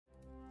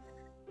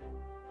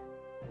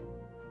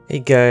Hey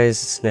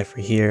guys, it's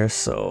Nefer here,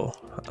 so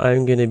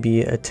I'm gonna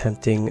be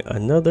attempting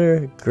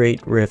another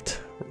Great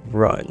Rift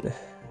run.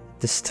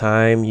 This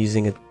time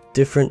using a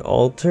different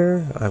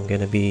altar. I'm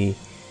gonna be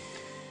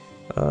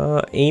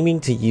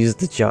aiming to use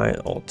the giant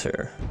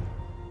altar,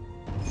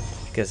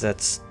 because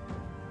that's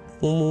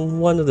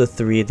one of the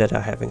three that I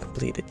haven't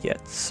completed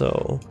yet.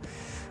 So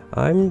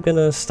I'm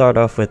gonna start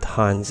off with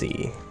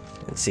Hanzi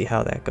and see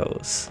how that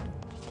goes.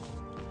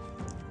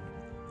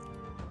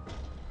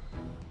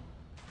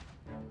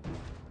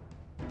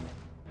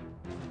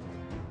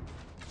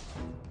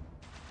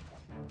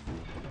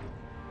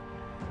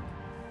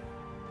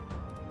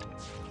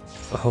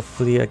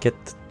 Hopefully I get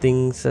the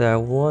things that I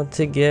want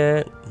to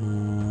get.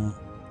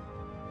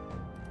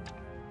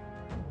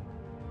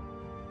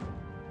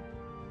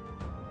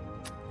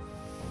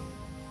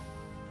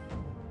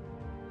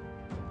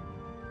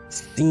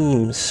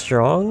 Seems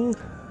strong.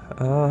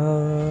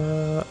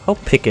 I'll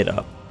pick it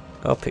up.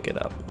 I'll pick it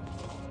up.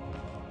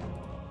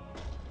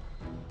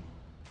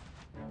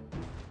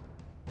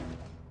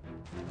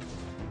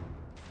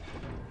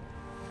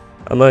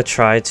 I'm gonna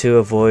try to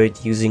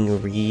avoid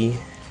using Re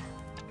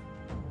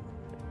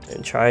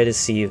and try to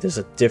see if there's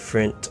a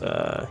different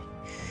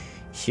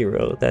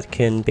hero that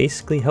can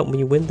basically help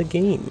me win the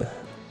game.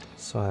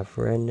 So I have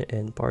Ren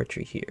and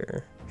Bartry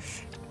here.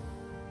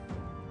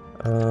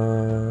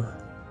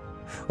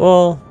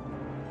 Well,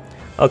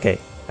 okay,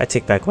 I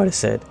take back what I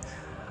said.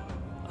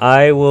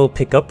 I will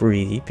pick up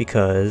Re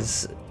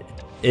because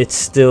it's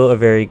still a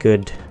very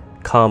good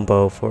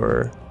combo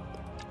for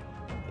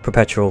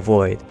Perpetual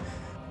Void,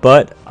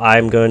 but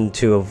I'm going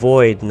to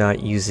avoid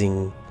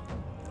using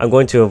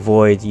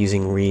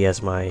Re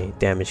as my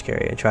damage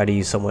carrier and try to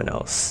use someone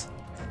else.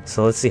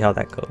 So let's see how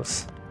that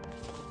goes.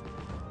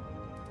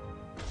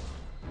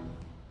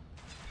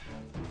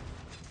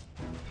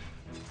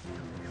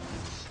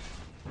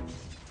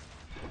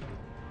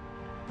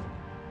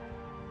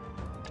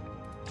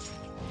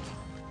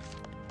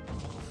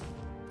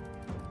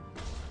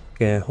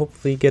 Okay,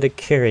 hopefully get a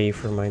carry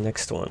for my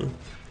next one.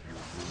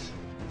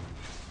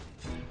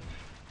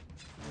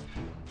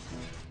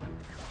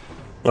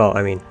 Well,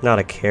 I mean, not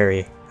a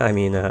carry. I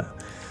mean, a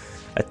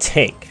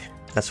tank.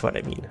 That's what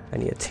I mean. I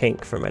need a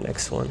tank for my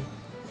next one.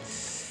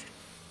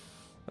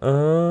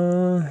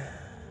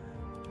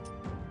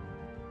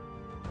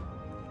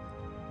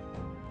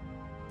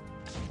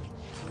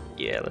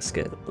 Yeah, let's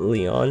get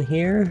Leon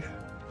here.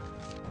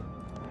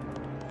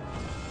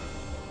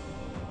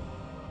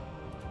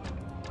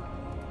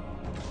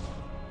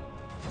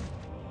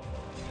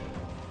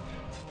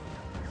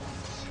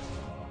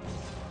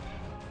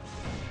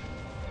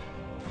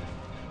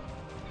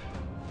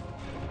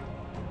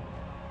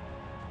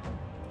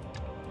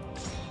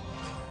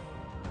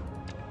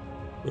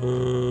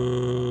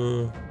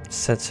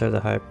 Sets her the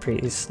High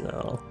Priest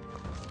now.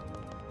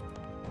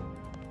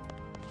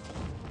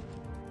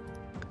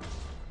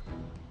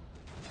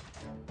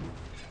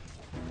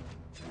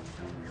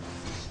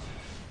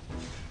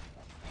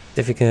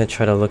 If you're gonna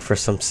try to look for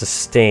some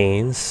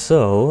sustain,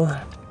 so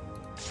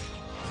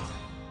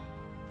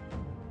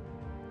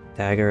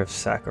Dagger of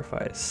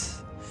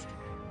Sacrifice.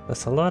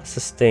 That's a lot of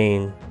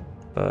sustain,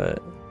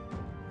 but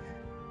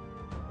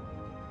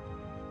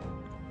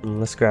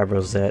let's grab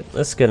Rosette.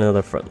 Let's get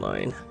another front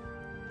line.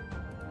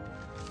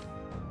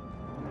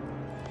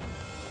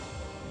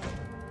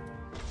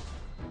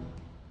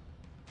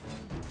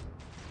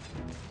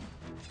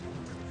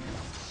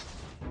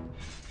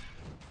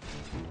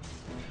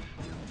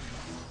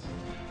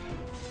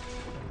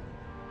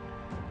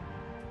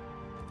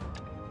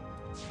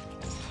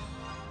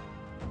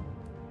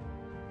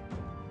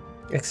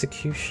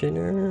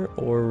 Executioner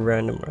or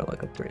random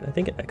relic upgrade? I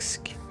think an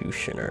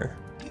Executioner.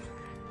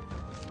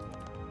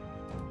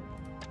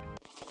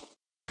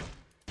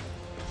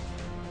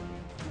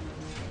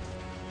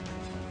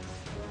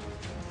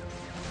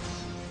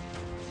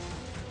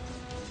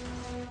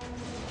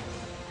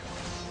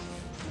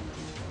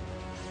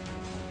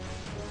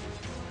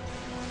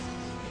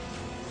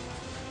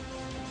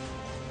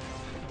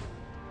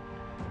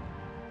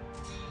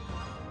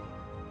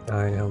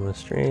 Iron Helmet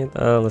Strength.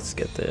 Let's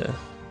get the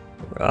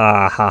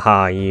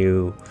haha,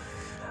 you.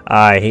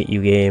 I hate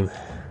you, game.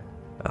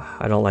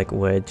 I don't like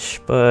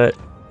Wedge, but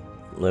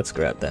let's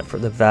grab that for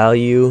the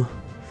value.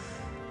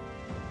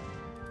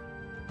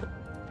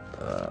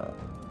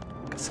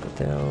 Let's go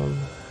down.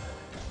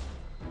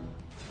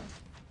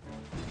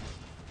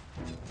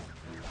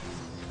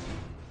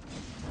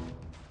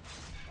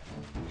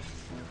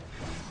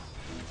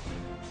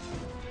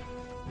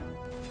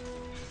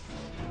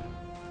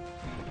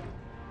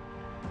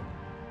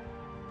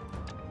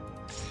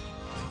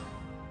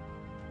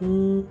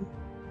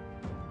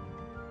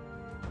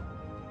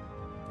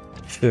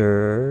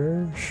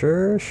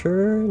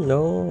 Sure.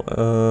 No,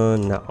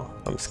 no.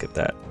 I'm gonna skip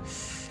that.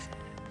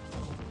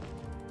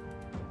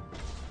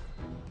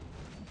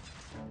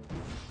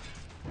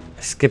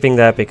 Skipping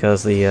that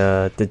because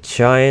the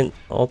giant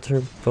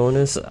altar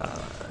bonus,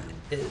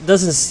 it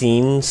doesn't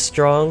seem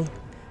strong.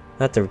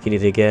 I have to read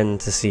it again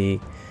to see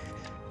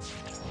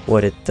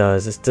what it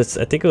does. It's just,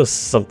 I think it was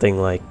something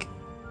like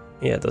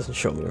Yeah, it doesn't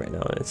show me right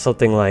now. It's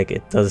something like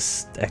it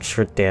does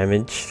extra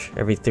damage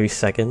every 3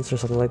 seconds or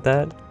something like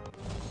that.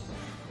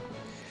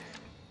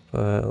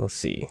 Let's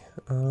see.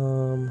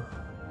 Do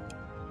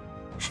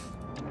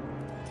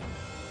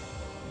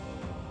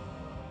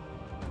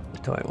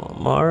I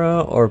want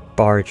Mara or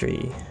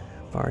Bardry?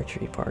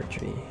 Bardry.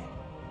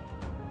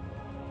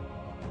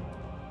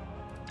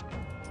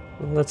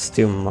 Let's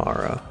do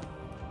Mara.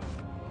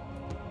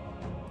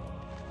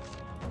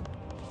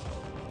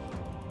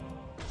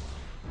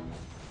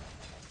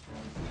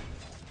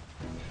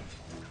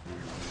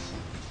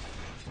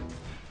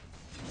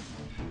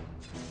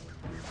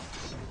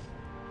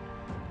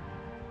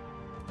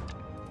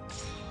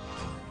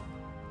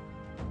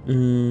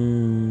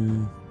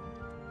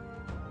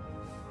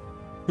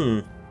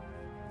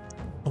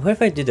 What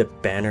if I did a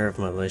Banner of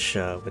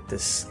Militia with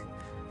this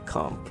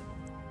comp?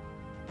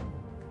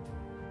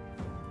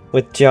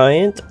 With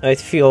Giant, I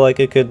feel like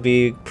it could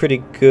be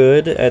pretty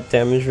good at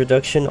damage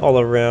reduction all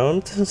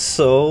around,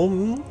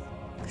 so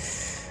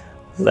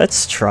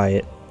let's try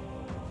it.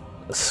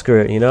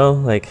 Screw it, you know?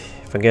 Like,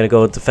 if I'm gonna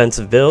go with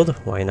defensive build,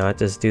 why not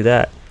just do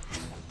that?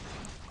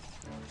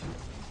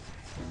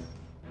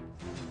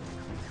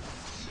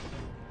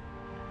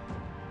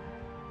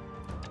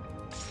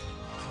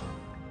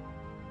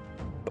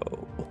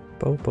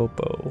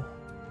 Bow.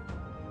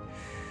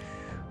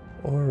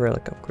 Or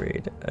relic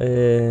upgrade.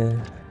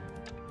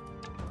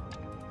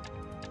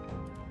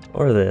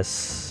 Or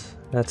this.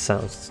 That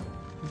sounds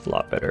a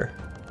lot better.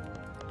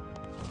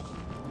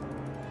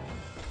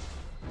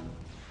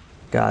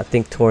 Gotta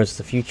think towards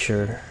the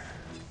future.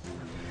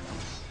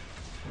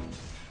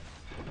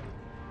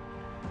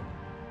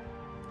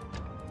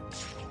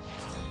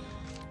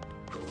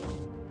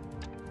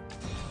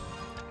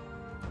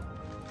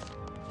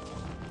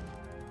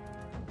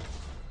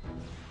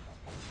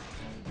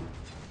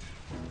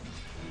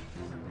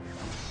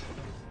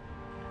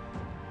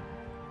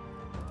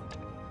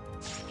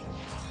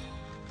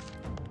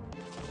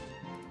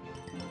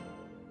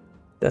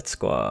 That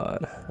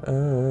squad.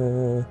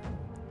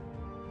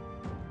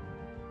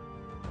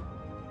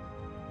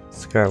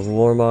 Let's grab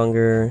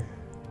Warmonger.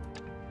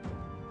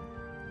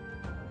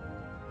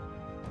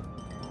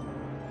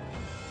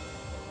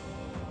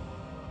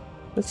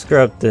 Let's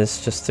grab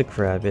this just to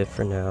grab it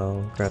for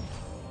now. Grab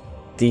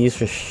these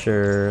for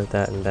sure.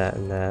 That and that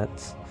and that.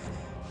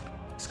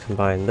 Let's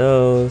combine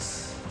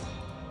those.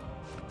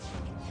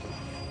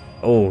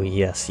 Oh,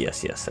 yes.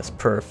 That's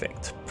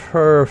perfect.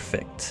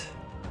 Perfect.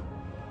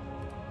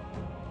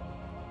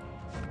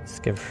 Let's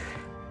give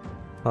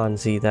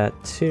Hanzi that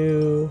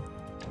too.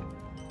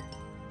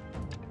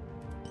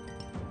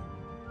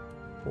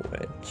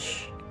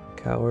 Wedge.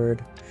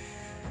 Coward.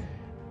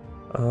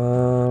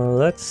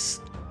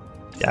 Let's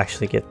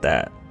actually get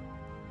that.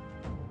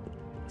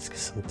 Let's get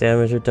some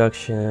damage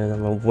reduction.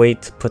 I'm gonna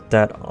wait to put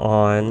that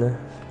on.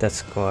 That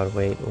squad.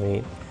 Wait.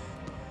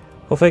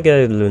 Hopefully I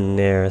get a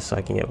Lunaire so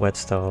I can get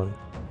Whetstone.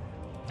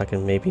 I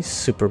can maybe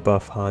super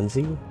buff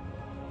Hanzi.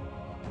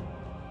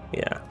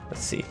 Yeah,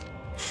 let's see.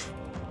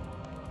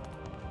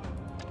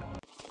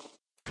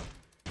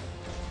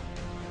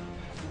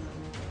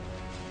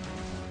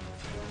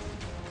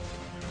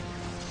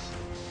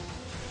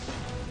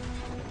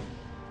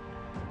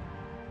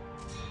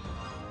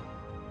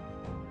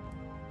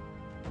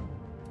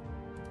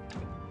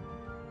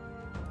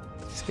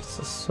 Let's get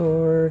the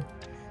sword.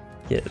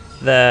 Get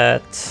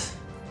that.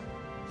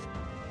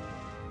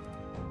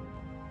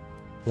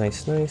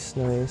 Nice. Let's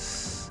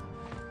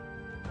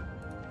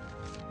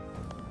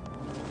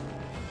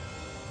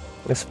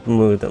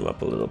move them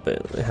up a little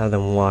bit. Have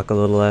them walk a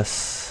little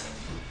less.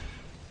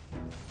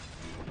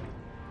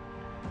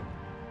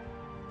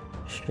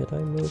 Should I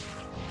move?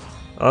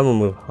 I'm gonna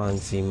move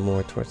Hanzi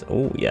more towards.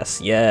 Oh,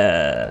 yes.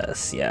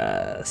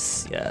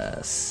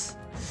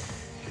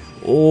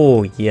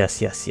 Oh,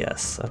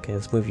 yes. Okay,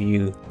 let's move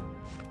you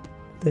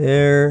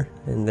there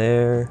and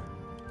there.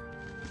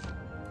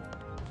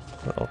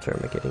 What altar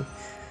am I getting?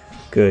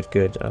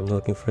 Good. I'm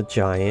looking for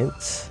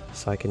Giant,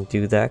 so I can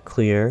do that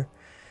clear.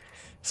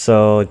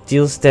 So,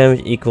 deals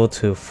damage equal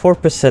to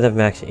 4% of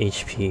max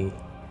HP.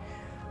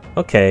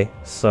 Okay,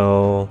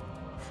 so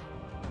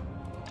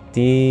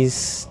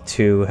these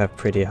two have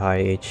pretty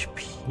high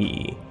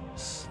HP.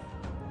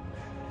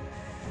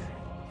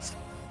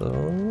 So,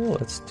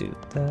 let's do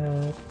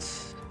that.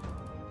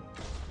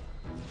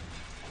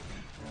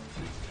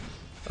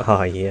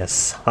 Ah,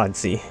 yes,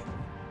 Hanzi.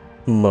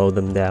 Mow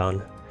them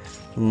down.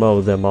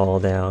 Mow them all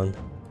down.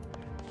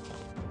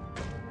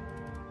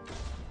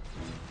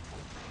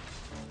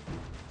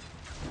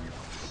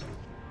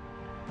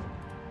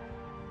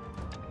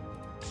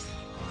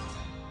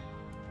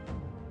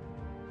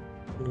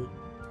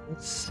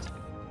 Let's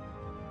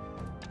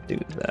do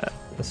that.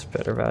 That's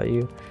better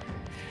value.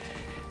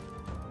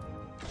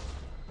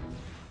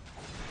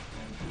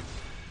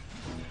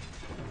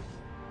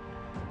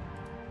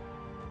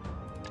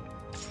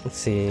 Let's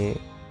see.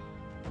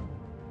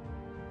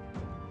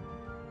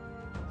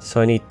 So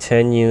I need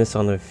 10 units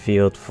on the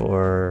field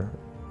for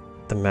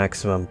the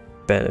maximum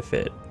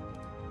benefit.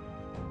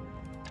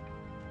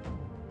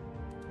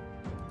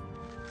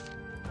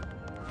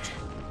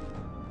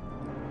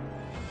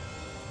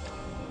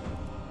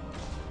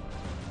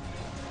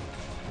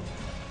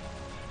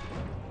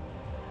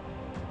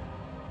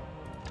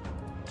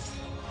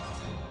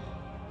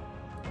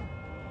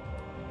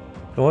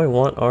 Do I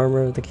want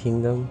Armor of the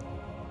Kingdom?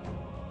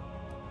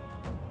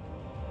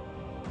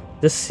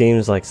 This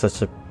seems like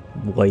such a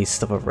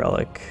waste of a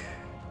relic.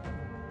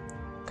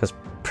 Because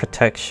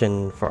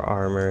protection for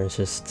armor is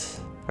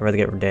just... I'd rather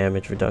get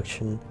damage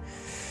reduction.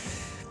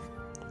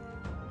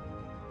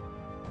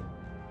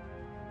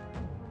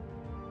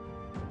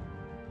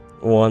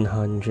 One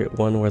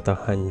worth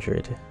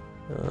 100.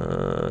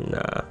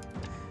 Nah.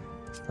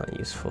 It's not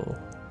useful.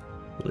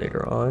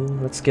 Later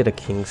on, let's get a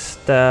King's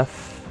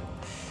Staff.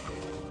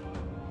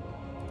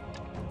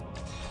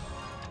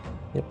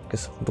 Yep, get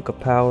some Book of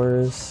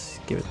Powers.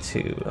 Give it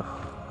to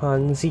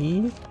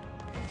Hanzi.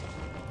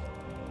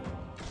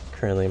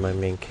 Currently my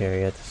main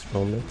carry at this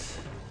moment.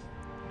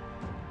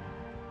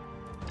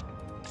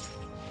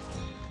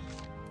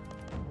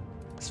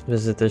 Let's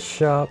visit the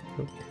shop.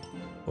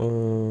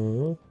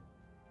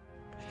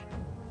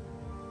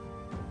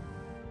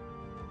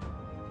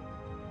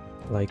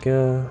 Like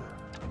no,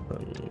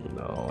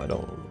 I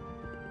don't.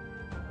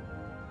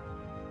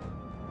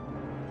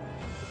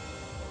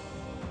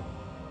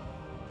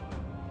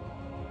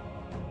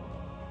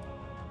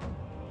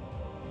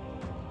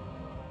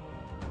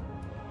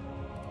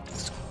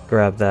 Let's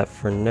grab that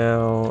for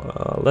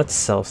now. Let's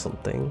sell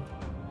something.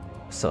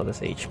 Sell this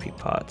HP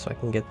pot so I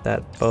can get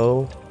that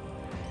bow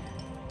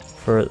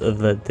for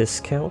the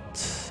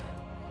discount.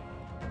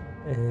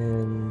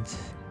 And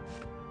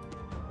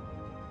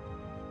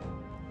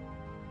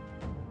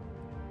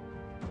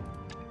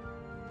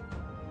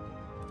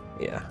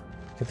yeah,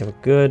 I think they were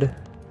good.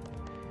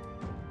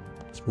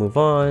 Let's move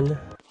on.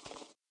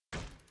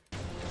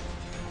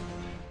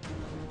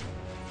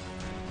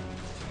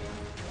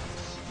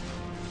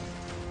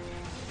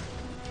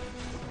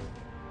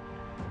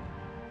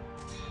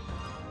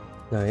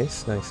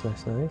 Nice, nice,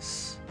 nice,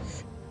 nice.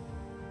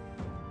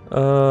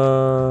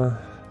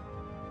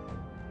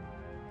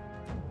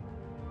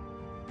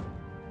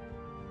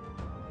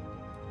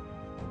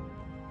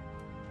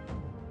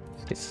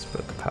 Let's get this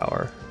Book of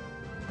Power.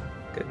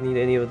 Don't need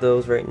any of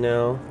those right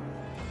now.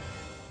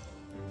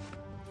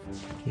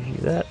 Give you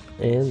that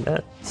and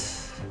that.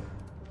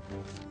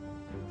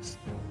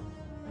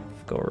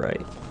 Go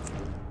right.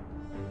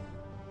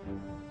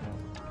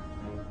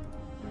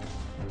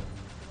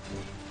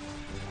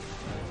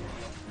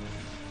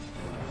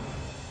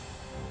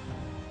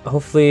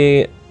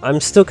 Hopefully,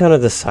 I'm still kind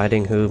of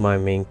deciding who my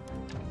main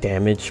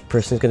damage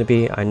person is going to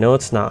be. I know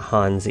it's not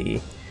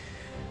Hanzi.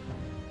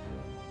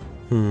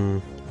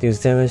 Deals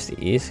damage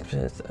to east,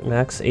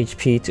 max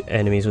HP to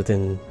enemies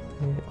within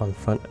on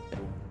front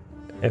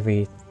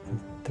every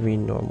 3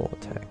 normal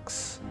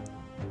attacks.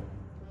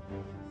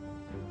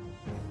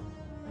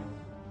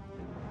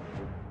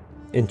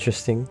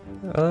 Interesting.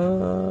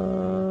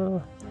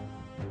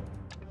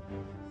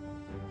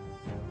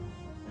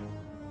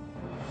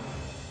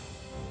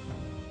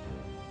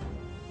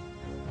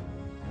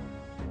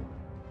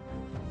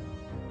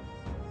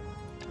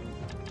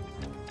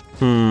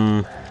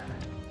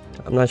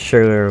 I'm not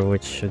sure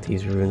which of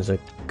these runes are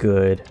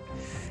good.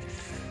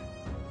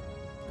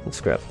 Let's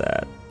grab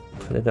that.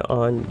 Put it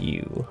on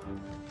you.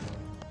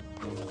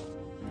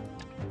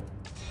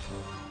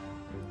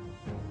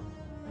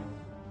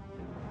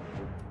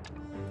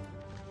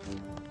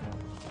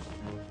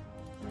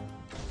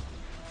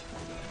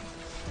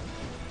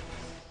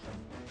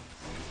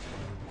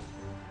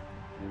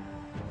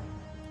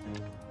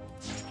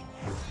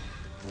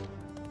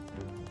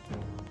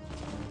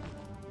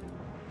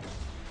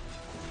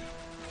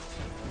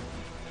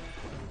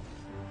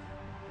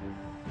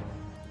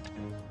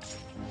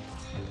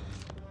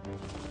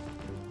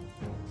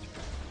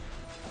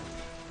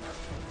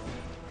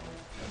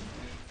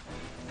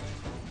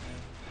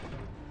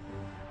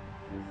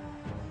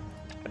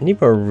 I need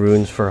more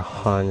runes for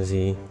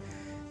Hanzi.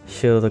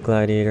 Shield the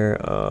Gladiator,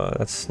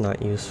 that's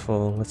not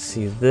useful. Let's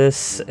see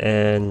this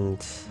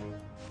and...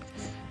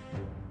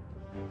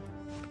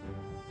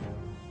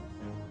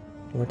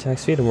 more attack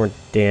speed or more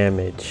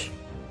damage?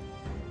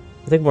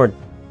 I think more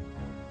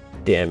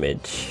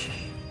damage.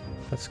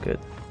 That's good.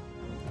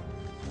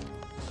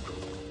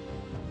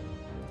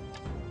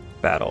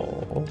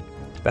 Battle.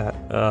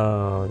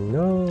 Oh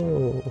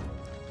no.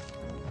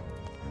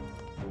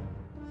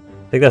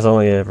 I think that's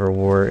only ever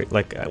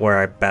where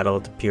I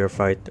battled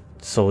purified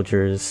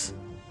soldiers,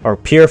 or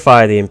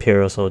purify the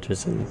Imperial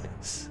soldiers and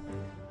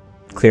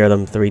clear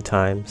them 3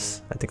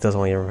 times. I think that's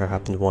only ever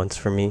happened once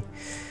for me.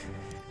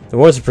 The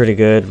wars are pretty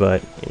good,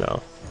 but you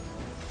know,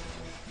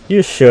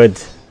 you should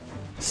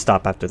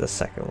stop after the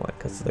second one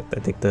because I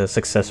think the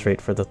success rate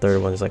for the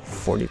third one is like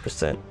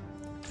 40%.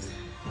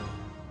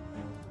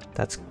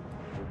 That's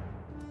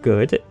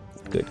good.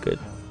 Good.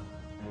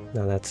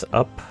 Now that's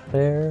up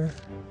there.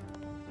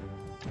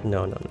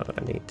 No,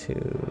 I need to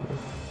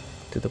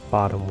do the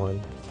bottom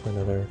one for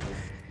another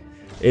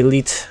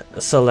elite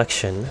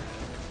selection.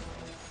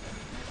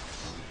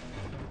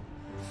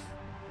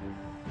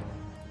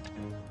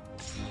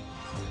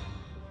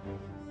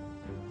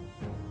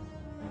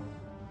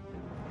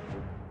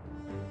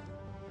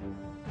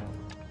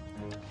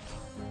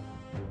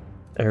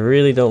 I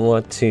really don't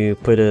want to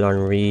put it on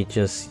Reed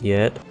just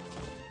yet.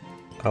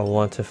 I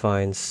want to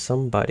find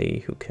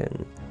somebody who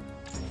can...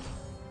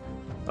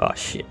 Oh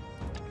shit.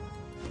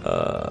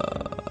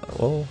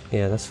 Well,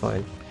 yeah, that's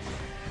fine.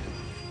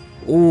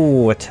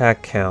 Ooh,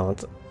 attack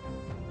count.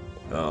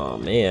 Oh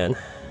man.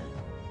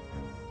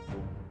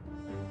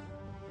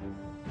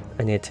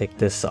 I need to take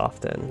this off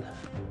then.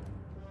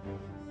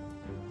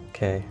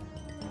 Okay.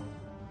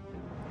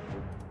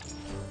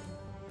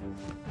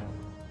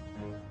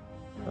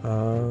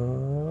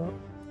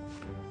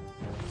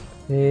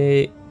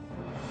 Hey.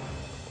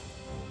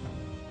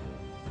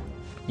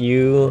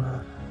 You,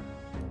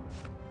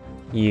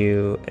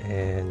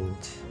 and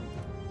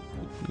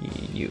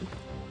you.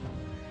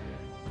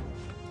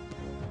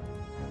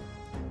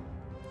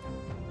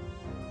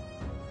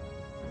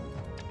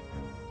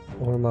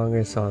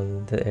 Warmonger's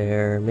on the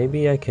air.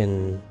 Maybe I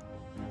can...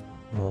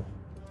 Well...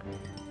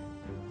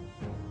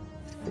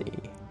 see.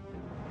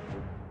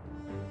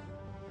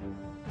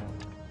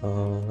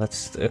 Oh,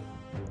 let's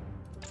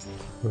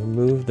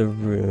remove the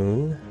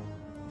rune.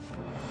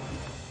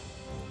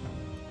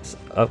 Let's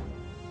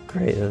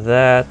upgrade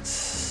that.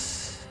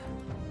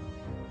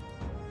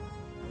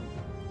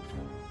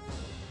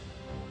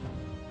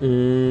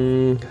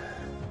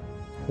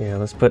 Yeah,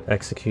 let's put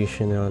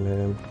execution on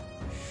him.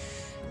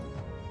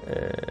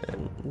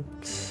 And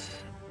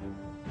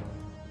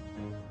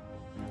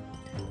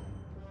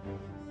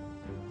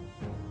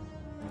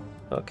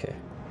okay.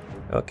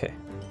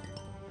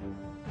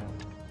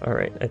 All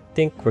right, I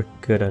think we're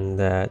good on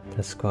that.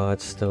 The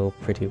squad's still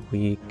pretty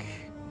weak.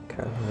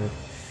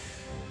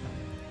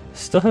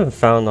 Still haven't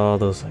found all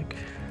those like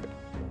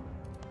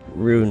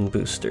rune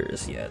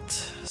boosters yet.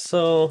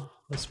 So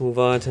let's move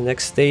on to the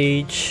next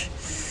stage.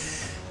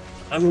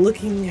 I'm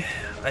looking.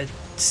 I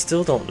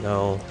still don't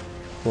know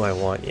who I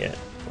want yet.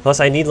 Plus,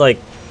 I need like,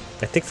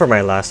 I think for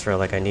my last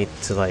relic, I need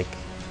to like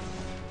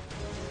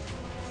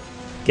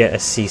get a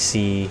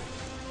CC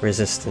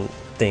resistant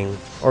thing,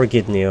 or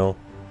Gidneo,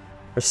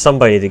 or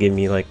somebody to give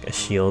me like a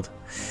shield,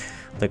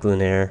 like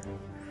Lunaire.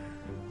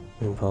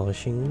 Moon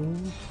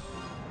polishing,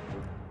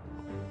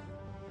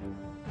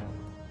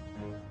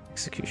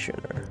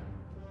 executioner.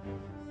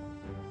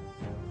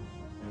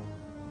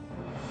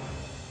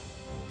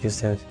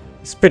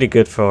 It's pretty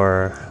good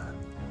for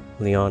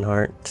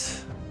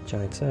Leonhardt.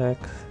 Giant sack.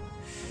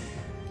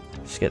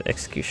 Just get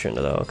execution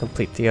though.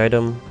 Complete the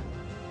item.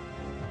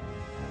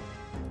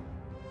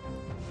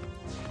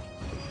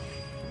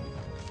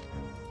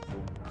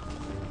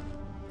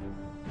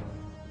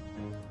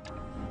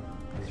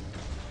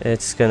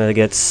 It's gonna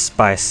get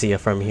spicy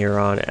from here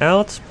on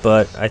out,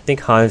 but I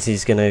think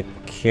Hansi's gonna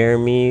carry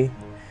me.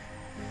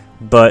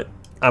 But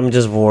I'm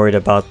just worried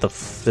about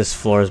this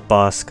floor's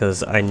boss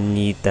because I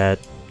need that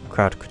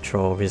crowd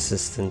control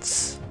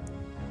resistance.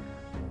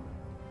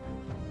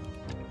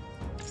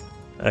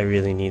 I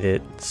really need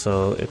it,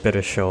 so it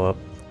better show up.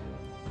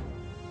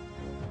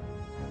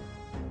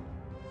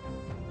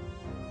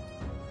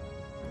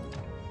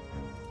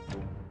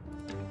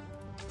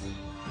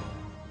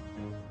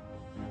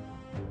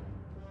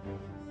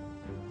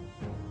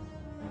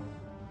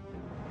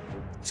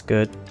 It's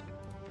good.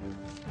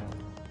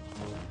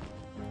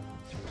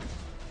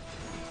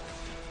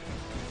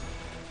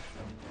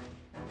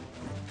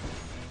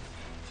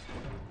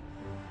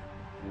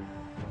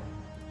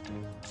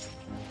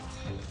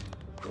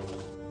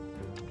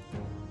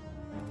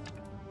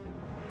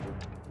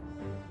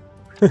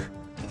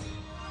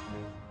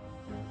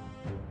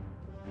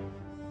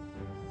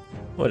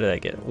 What did I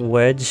get?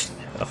 Wedge?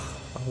 Ugh,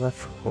 I left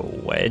for a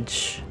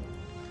wedge.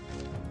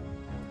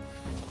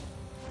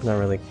 Not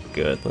really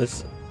good.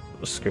 Let's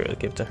screw it,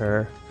 give it to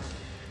her.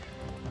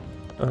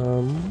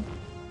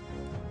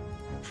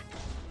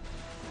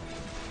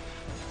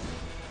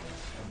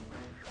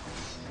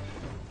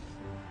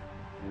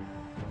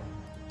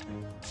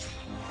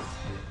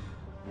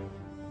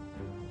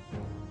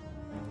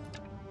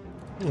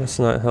 That's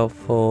not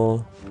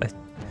helpful.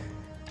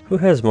 Who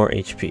has more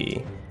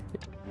HP?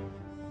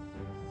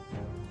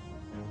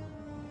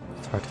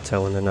 It's hard to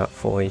tell when they're not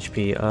full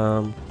HP.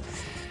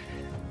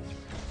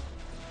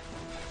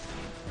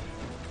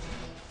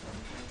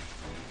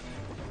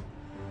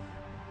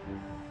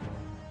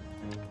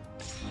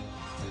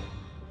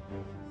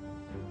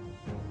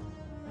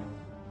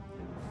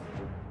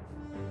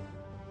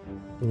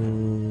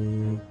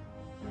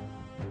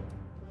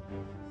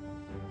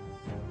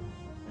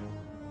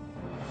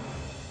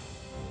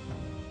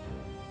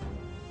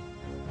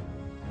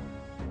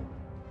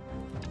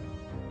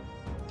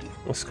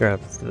 Let's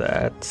grab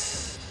that.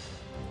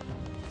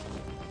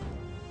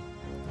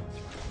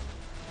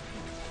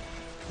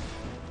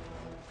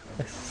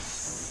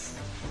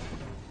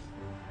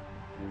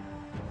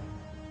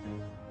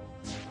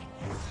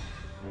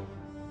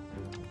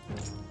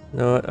 You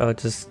know what? I'll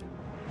just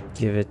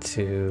give it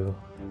to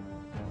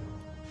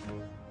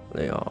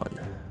Leon.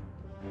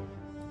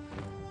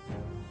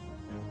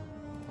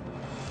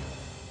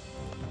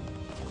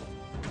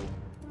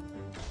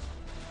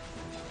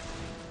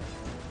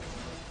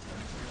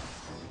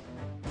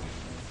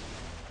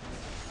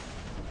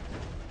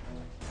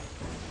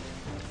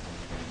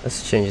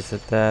 Let's change it to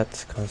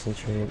that.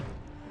 Concentrate.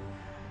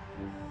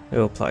 It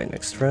will apply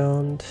next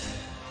round.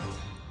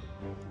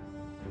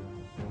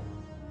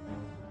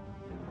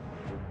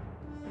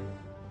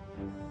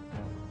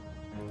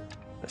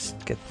 Let's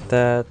get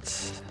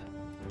that.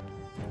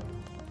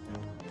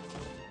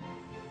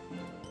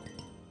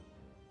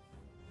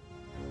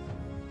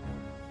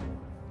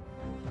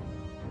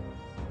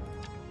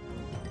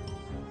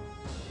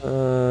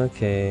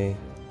 Okay.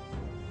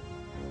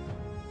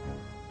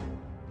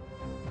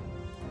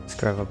 Let's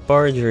grab a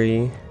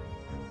Bardry.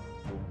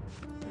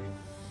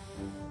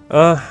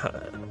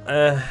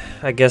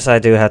 I guess I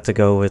do have to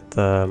go with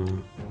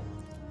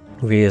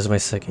Rhea as my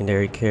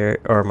secondary carry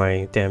or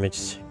my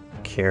damage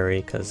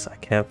carry because I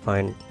can't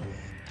find.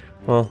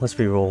 Well, let's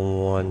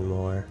reroll one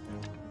more.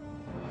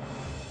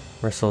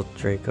 Mercil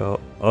Draco.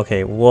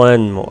 Okay,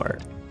 one more.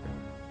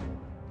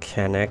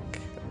 Kanek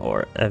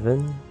or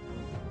Evan.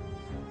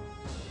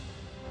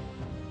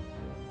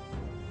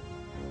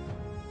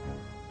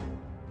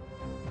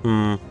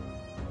 Hmm.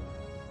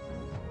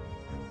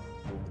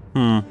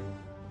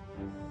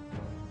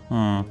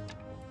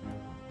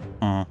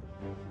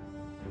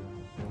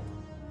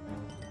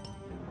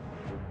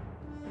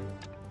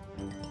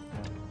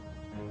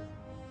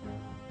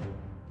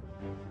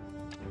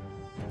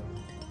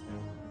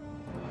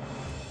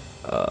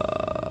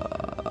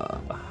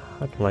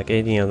 I don't like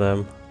any of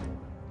them.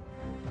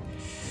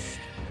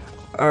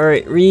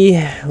 Alright,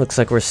 Ree, looks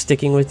like we're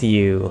sticking with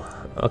you.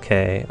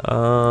 Okay,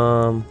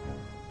 yeah,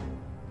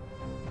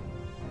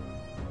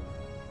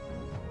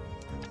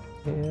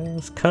 I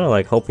was kind of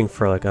like hoping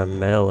for like a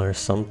medal or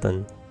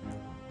something.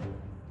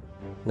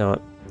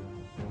 No,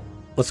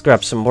 let's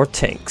grab some more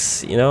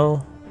tanks, you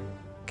know?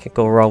 Can't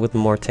go wrong with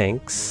more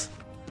tanks.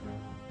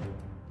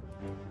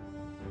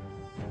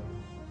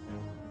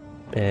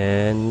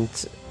 And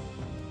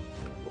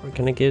we're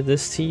gonna give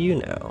this to you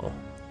now.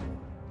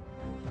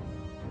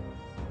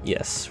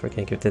 Yes, we're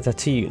gonna give that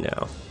to you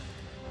now.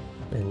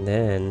 And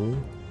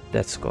then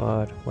Death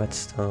Squad,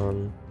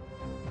 Whetstone.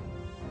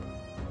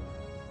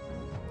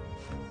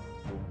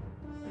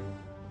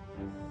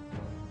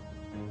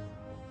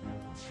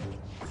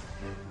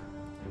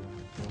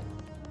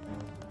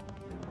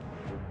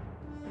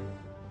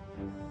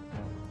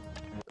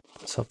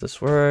 Let's hope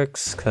this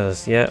works,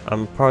 cause yeah,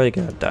 I'm probably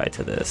gonna die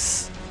to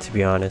this, to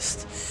be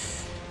honest.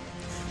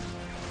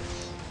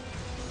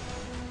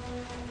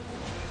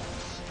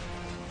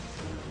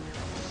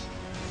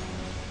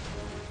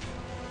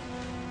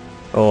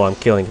 Oh, I'm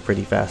killing it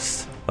pretty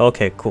fast.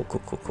 Okay, cool.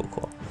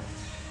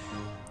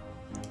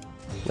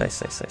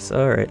 Nice.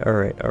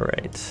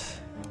 Alright.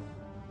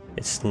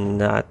 It's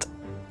not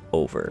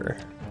over.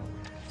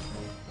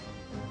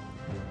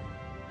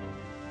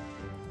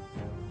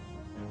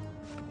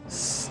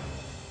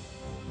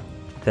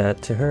 Give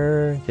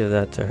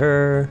that to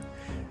her.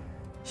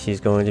 She's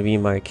going to be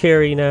my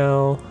carry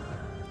now.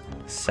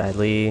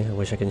 Sadly, I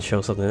wish I can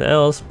show something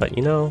else, but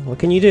you know, what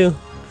can you do?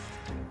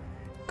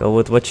 Go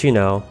with what you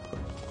know.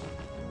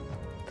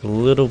 A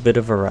little bit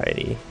of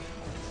variety.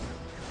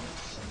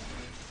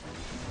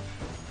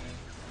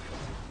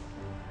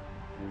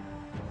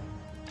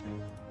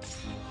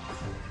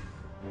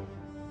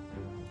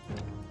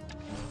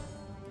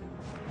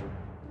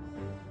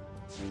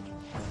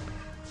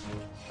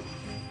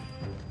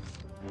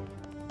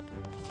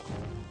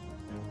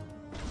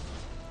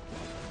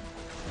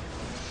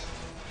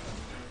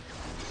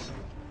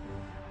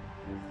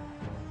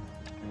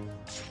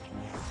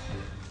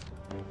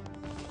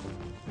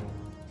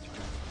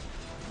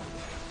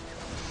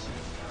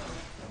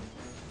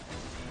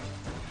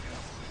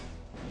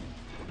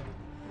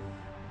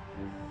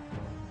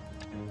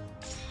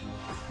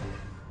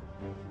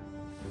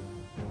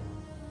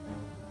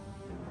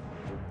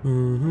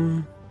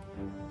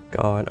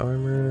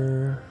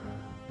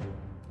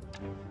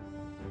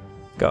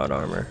 God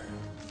armor.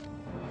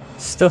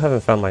 Still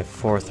haven't found my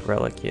 4th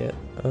relic yet.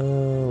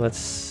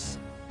 Let's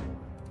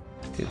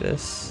do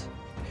this.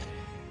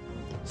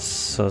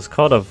 So it's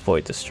called a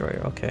Void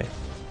Destroyer, okay.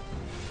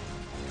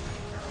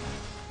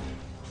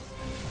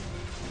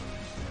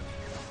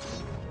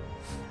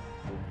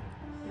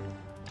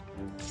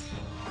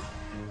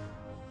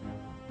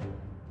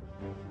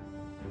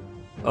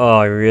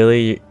 Oh,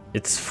 really?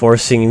 It's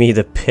forcing me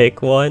to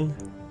pick one?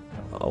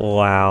 Oh,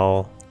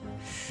 wow.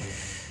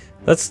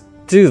 Let's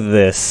do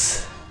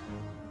this.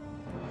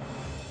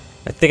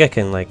 I think I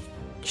can like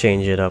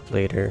change it up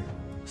later.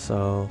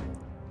 So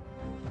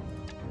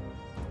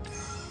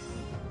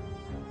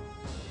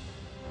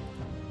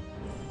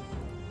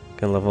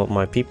can level up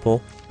my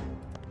people.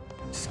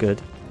 It's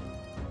good.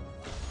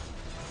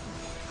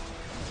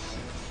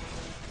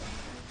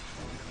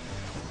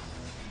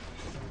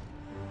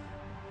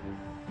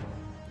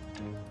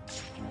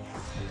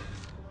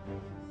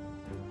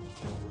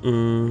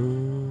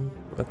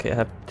 Okay, I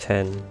have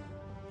 10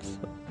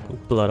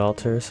 blood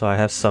altar, so I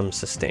have some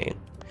sustain.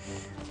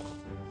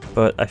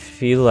 But I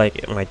feel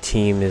like my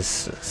team is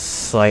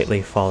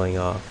slightly falling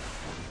off.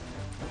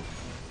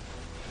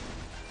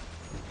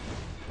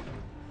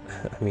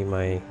 I mean,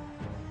 my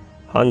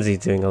Hanzi's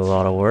doing a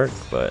lot of work,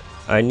 but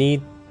I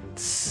need...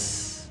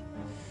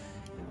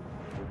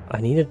 I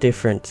need a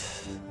different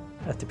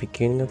at the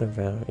beginning of the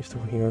round. If the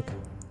hero.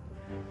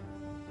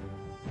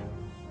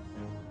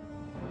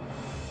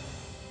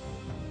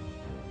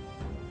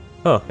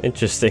 Oh,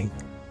 interesting.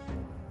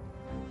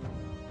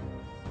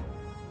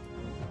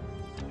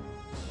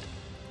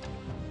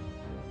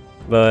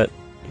 But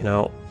you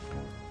know,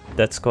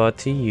 death squad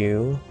to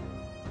you.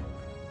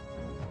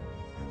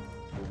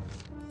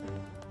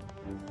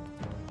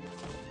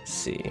 Let's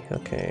see,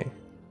 okay.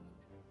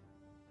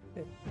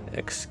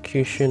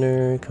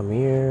 Executioner, come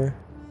here.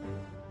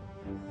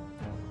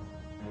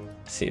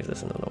 Let's see if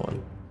there's another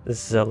one.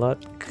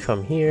 Zealot,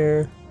 come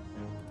here.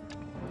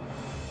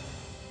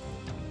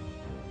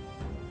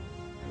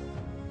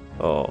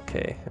 Oh,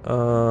 okay.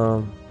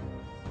 I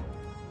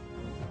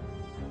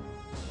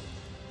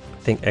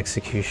think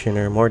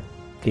Executioner, more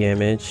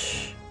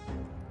damage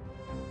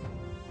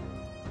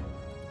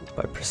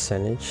by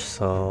percentage,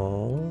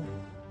 so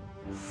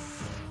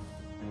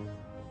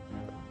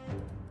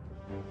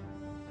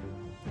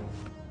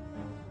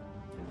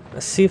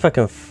let's see if I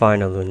can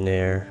find a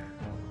Lunaire.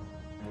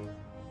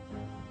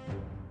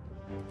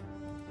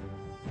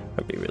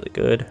 That'd be really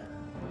good.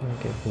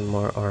 I'll give him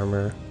more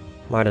armor.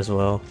 Might as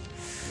well.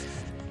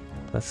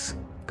 Let's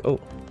go.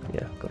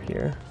 Yeah, go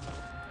here.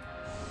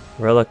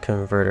 Relic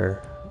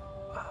Converter.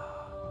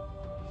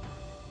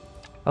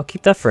 I'll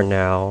keep that for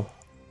now.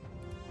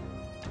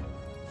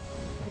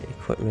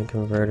 Equipment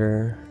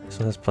Converter. This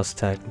one has plus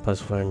attack and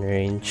plus 1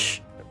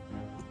 range.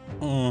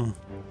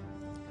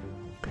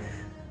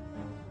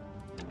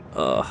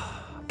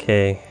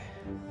 Okay.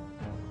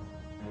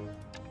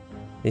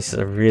 These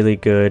are really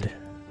good.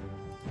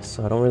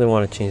 So I don't really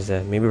want to change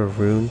that. Maybe a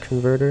Rune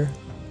Converter?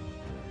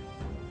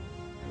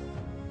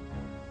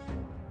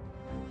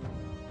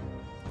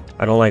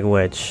 I don't like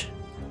Wedge.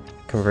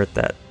 Convert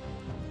that.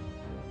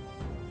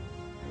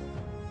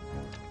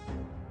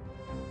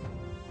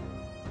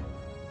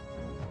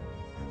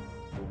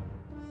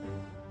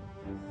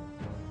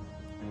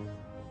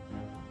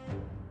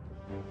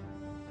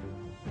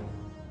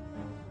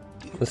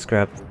 Let's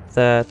grab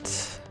that.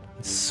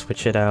 Let's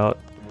switch it out.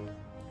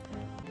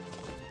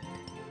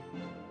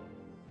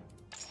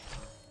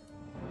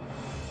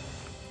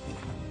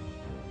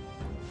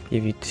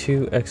 Give you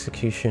 2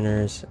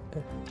 executioners.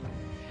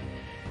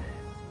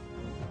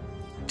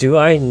 Do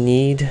I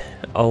need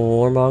a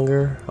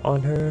warmonger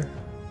on her?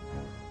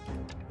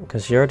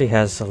 Because she already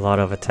has a lot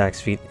of attack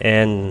speed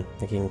and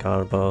making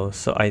combo,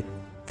 so I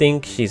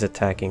think she's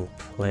attacking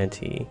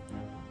plenty.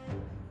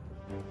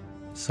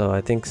 So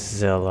I think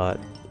Zealot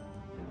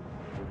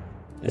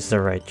is the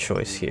right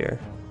choice here.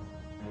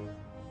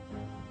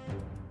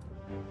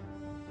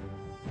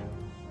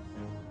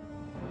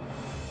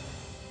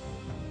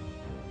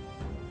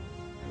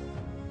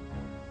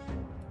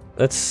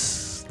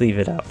 Let's leave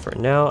it out for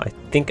now. I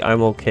think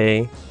I'm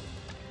okay.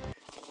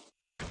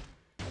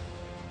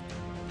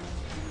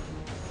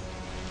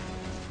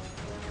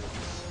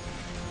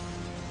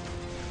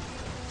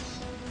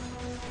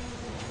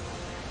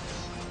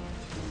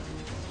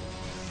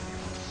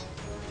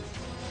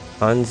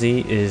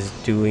 Hanzi is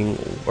doing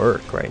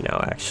work right now,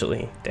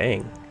 actually.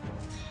 Dang.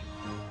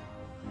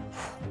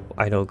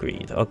 Idle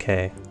Greed.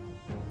 Okay.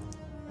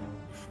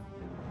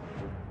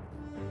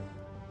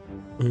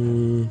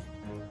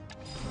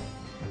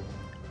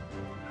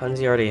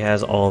 Hanzi already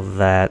has all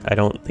that. I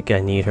don't think I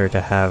need her to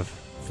have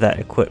that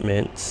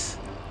equipment.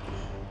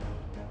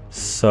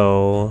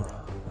 So,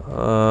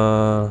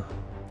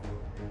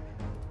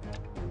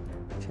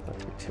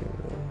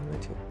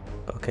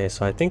 okay,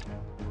 so I think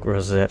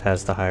Rosette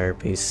has the higher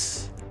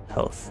base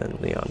health than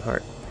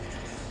Leonhardt.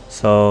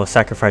 So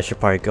sacrifice should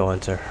probably go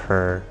into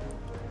her.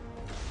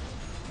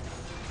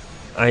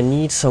 I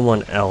need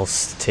someone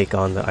else to take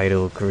on the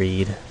Idle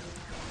Greed.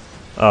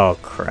 Oh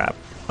crap.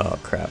 Oh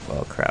crap.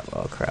 Oh crap.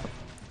 Oh crap.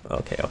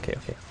 Okay, okay,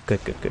 okay.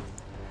 Good, good, good.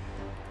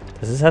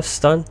 Does this have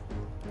stun?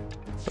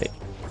 Wait,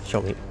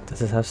 show me. Does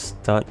this have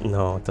stun?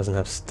 No, it doesn't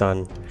have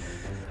stun.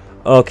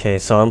 Okay,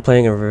 so I'm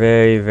playing a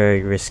very,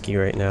 very risky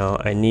right now.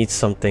 I need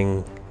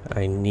something.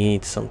 I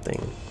need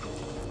something.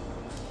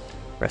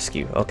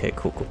 Rescue. Okay,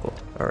 cool, cool, cool.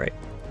 Alright.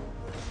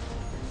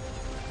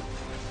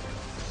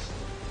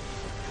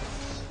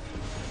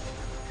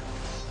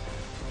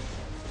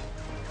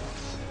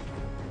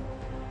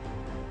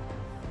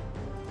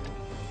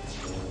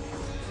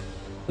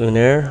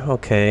 Lunaire?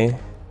 Okay.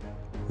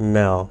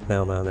 Mel.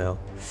 Mel.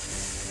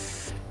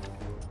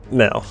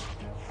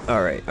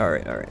 Alright,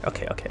 alright, alright.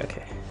 Okay, okay,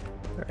 okay.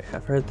 Alright,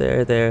 have her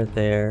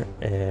there,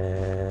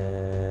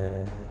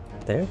 and...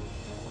 there?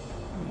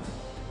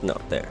 No,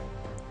 there.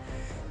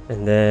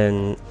 And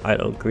then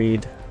Idle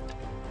Greed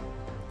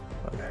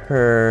on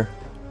her.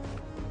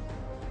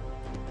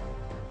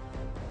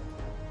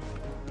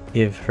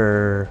 Give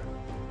her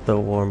the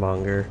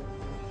Warmonger.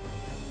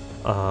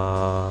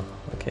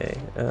 Okay.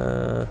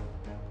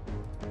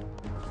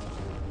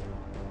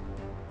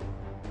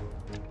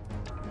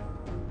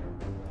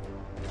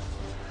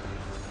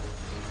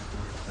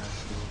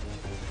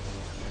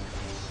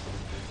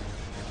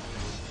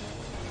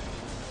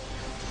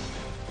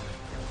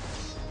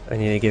 I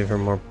need to give her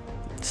more.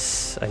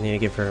 I need to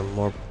give her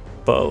more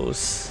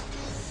bows.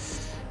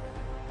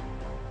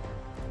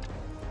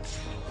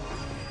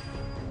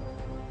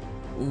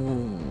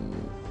 Ooh.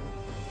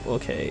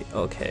 Okay.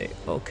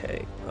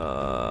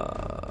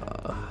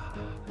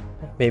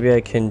 Maybe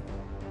I can.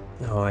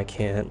 No, I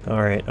can't.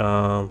 All right.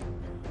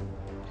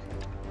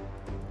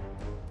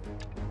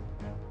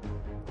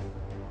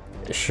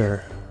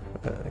 Sure.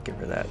 Give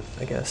her that,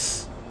 I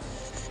guess.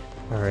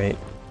 All right.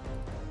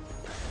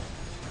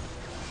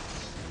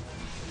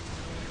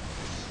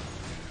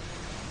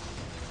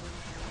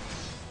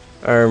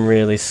 I'm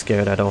really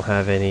scared I don't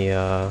have any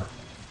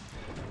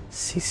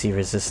CC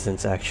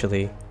resistance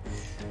actually.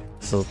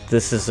 So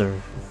this is a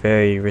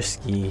very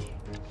risky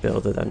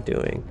build that I'm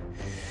doing.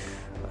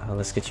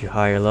 Let's get you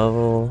higher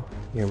level.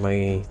 You're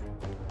my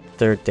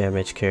 3rd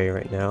damage carry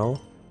right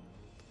now.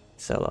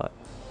 It's a lot.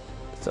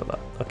 It's a lot.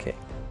 Okay.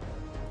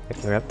 I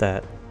can grab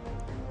that.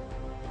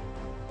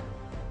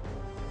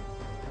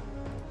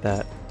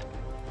 That.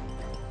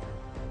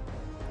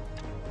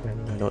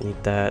 And I don't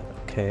need that.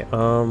 Okay,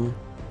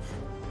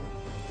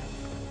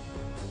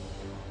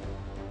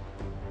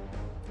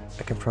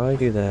 I can probably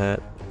do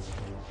that.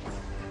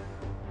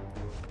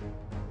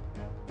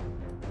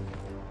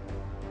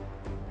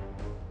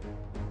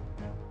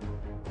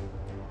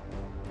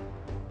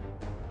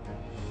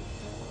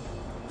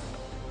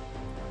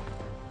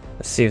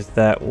 Let's see if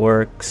that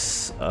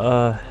works.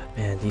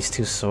 Man, these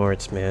 2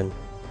 swords, man.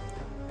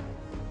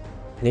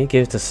 I need to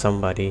give it to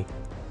somebody.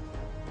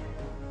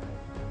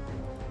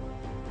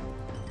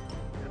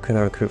 Who can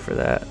I recruit for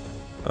that?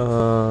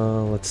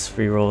 Let's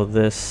reroll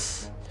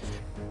this.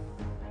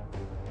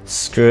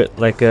 Screw it,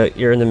 like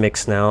you're in the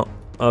mix now.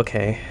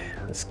 Okay,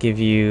 let's give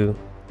you.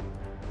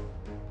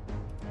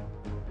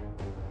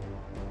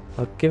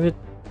 I'll give it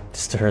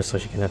just to her so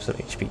she can have some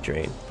HP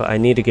drain. But I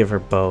need to give her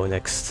bow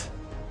next.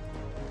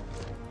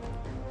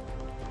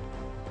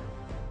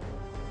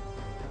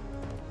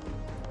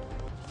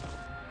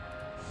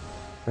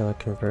 Relic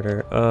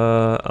converter.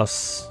 I'll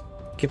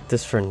skip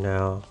this for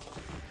now.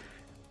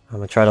 I'm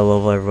gonna try to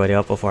level everybody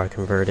up before I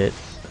convert it.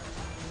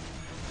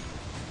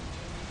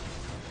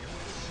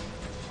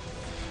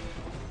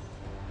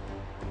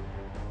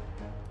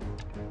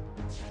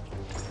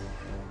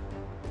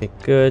 Okay,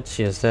 good.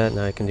 She has that.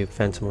 Now I can do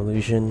Phantom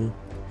Illusion,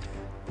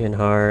 In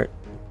Heart,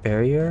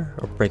 Barrier,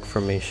 or Break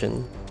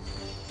Formation.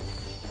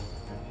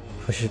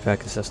 Pushes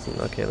back assistant.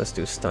 Okay, let's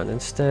do Stun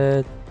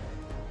instead.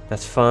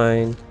 That's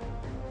fine.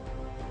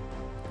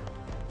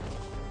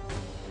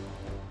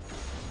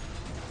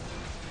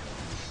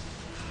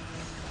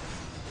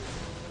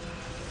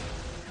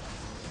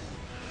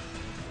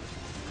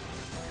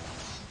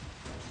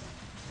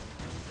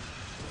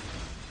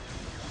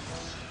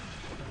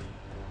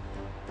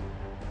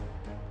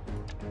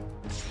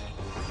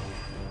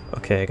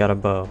 Okay, I got a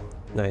bow.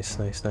 Nice.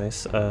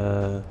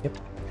 Yep.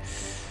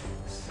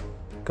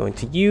 Going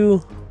to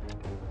you.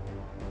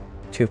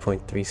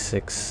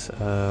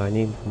 2.36. I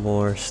need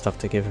more stuff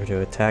to give her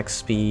to attack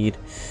speed.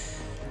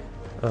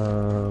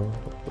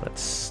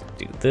 Let's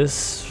do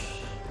this.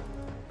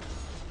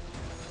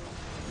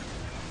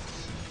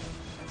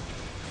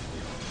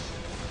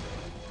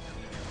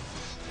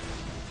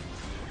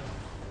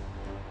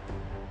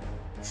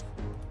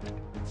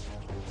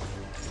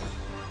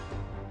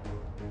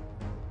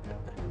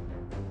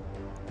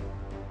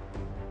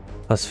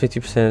 Plus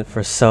 50%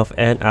 for self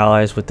and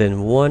allies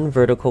within 1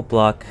 vertical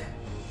block.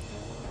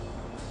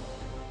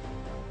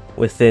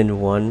 Within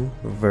 1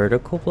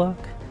 vertical block?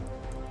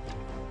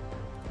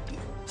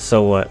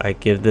 So what? I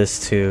give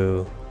this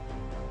to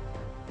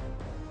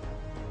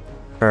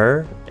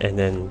her, and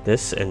then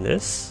this and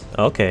this?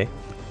 Okay.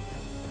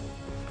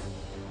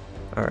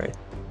 Alright,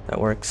 that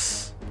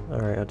works.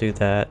 Alright, I'll do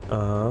that.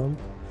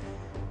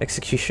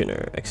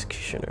 Executioner.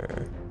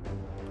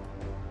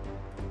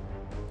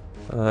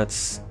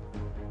 Let's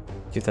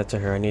give that to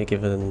her. I need to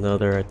give it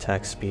another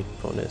attack speed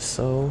bonus.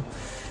 So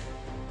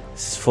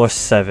this is for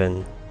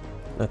 7.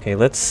 Okay,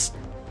 let's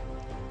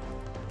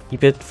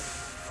keep it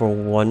for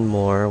 1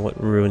 more.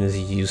 What rune is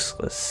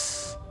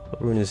useless?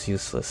 What rune is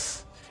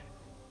useless?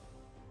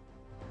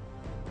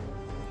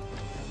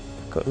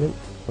 Equipment?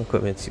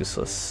 Equipment's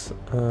useless.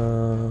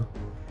 You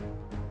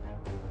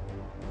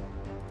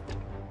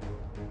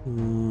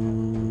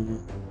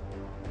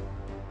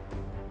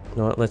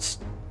know what? Let's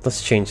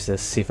change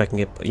this. See if I can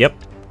get. Yep.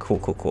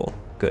 Cool.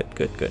 Good.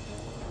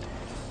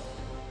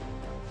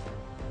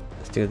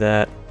 Let's do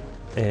that.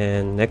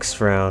 And next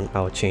round,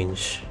 I'll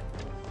change.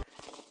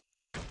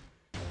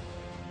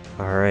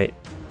 Alright.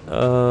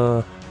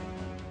 Hope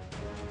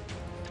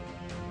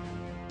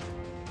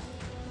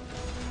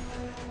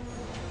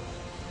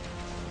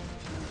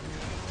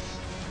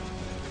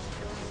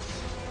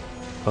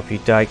you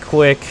die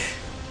quick.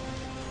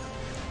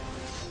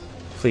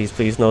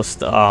 Please, no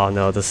oh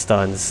no, the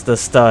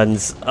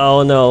stuns.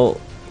 Oh no.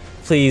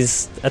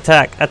 Please,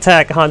 attack,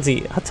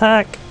 Hanzi,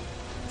 attack!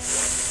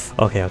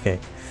 Okay.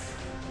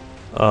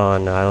 Oh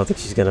no, I don't think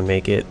she's gonna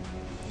make it.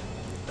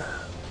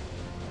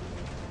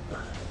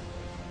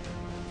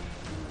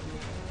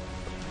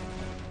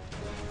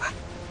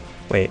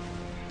 Wait.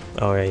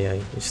 Oh yeah,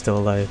 you're still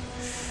alive.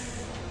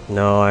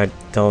 No, I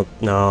don't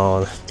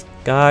know.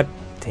 God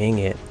dang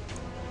it.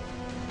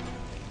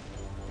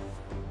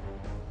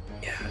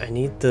 Yeah, I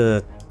need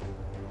the...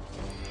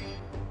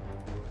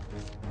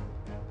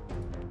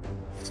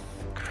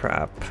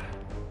 Crap.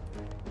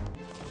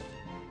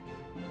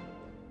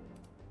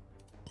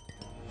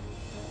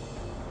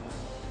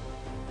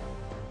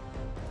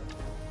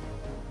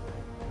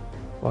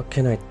 What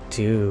can I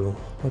do?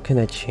 What can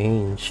I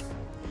change?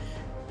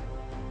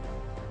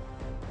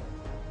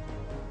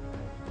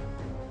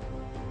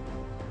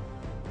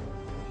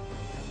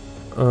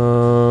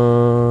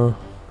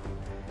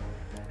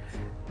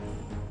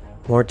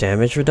 More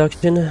damage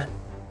reduction?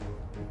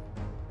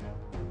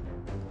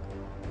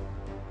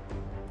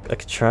 I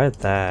could try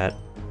that.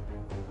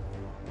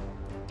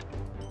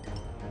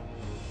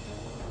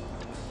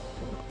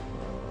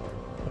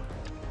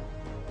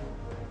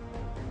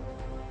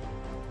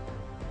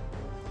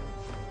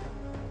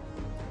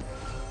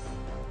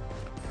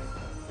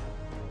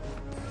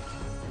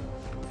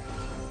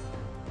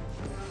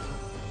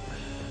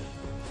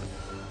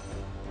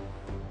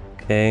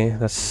 Okay,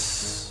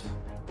 that's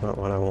not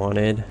what I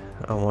wanted.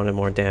 I wanted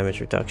more damage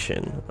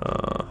reduction.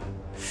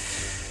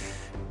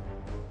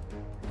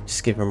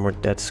 Just give her more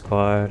death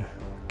squad.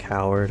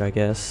 Coward, I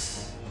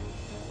guess.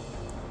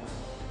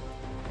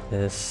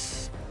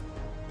 This.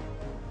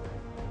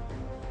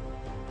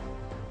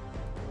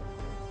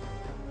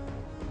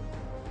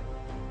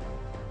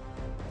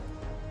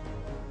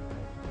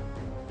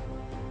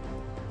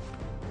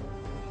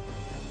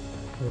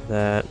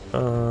 That,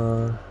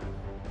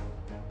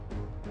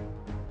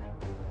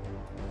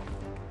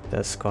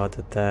 Death squad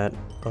did that.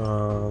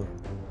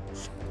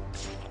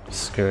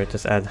 Screw it,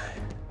 just add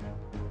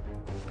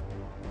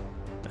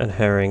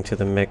herring to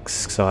the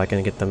mix so I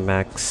can get the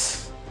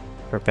max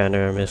for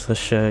banner and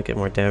militia, get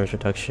more damage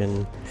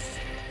reduction.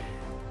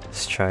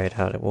 Let's try it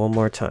out one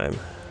more time.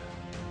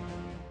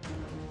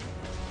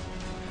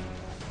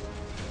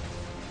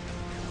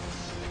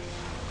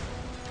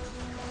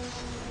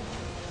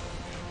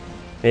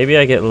 Maybe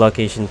I get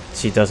lucky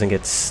she doesn't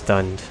get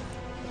stunned.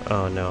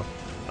 Oh no.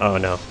 Oh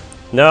no.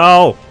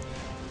 No!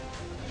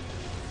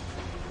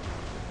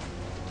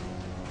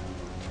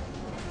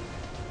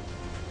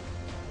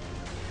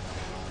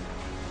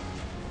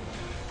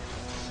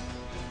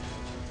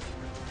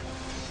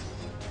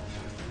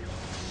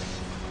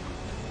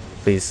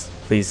 Please,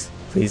 please,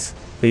 please,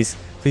 please,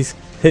 please.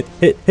 Hit,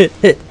 hit, hit,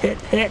 hit,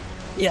 hit, hit.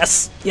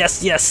 Yes,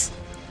 yes, yes.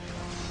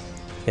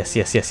 Yes,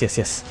 yes, yes, yes,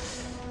 yes.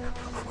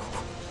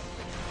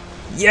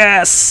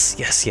 Yes!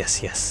 Yes,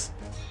 yes, yes.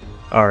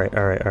 Alright,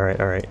 alright, alright,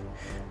 alright.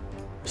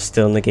 We're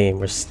still in the game.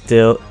 We're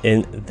still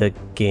in the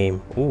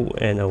game. Ooh,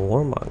 and a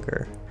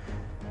warmonger.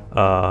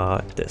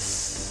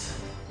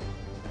 This.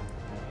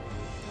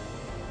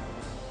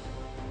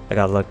 I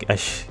got lucky.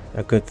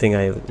 A good thing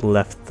I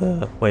left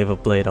the wave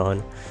of blade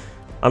on.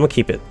 I'm gonna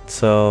keep it.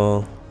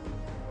 So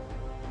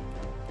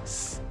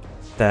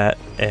that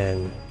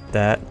and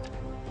that.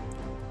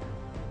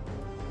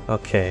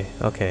 Okay,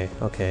 okay,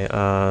 okay.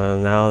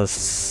 Now the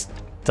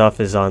stuff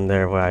is on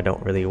there where I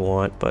don't really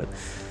want, but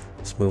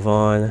let's move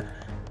on.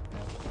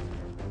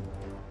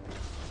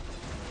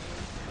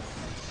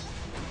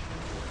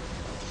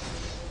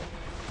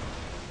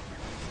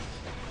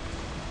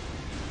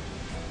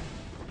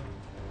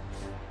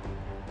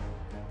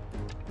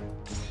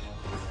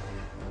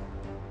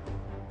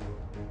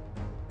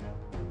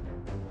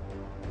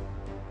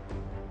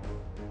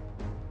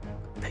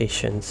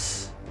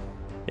 Patience.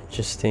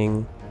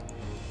 Interesting.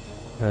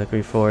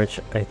 Reforge.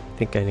 I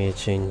think I need to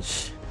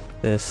change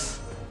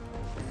this.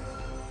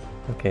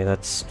 Okay,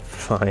 that's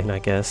fine, I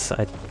guess.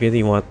 I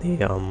really want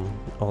the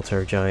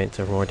Altar Giant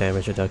or more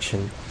damage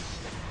reduction.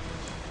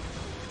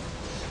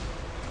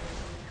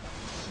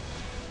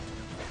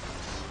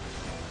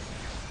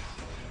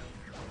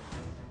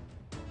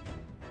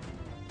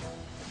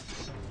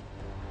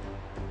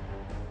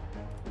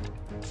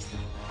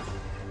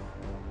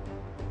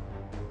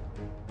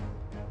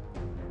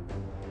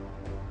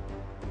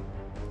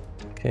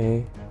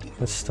 Okay,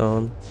 that's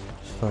stone.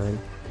 It's fine.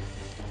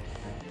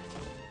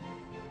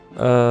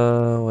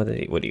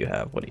 What do you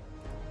have? What do you...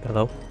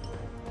 Hello?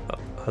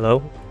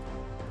 Hello?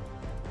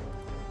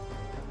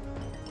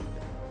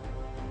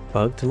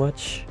 Bug too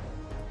much?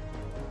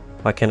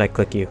 Why can't I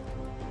click you?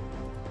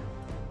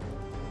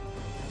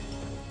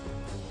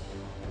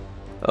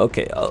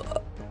 Okay,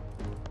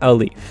 I'll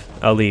leave.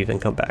 I'll leave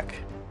and come back.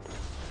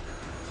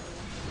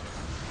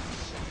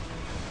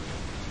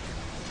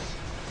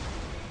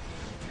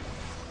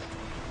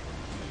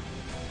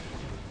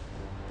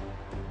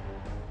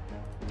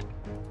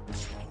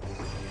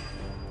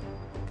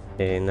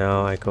 Okay,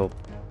 now I go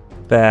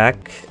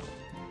back.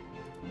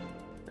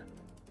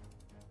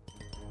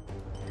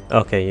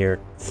 Okay, you're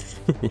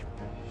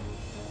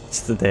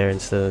it's there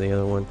instead of the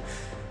other one.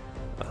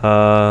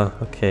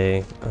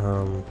 Okay.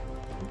 I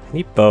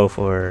need both,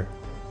 or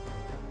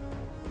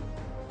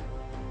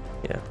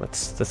yeah,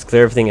 let's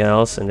clear everything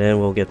else and then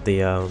we'll get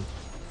the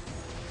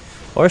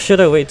or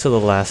should I wait till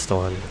the last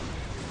one?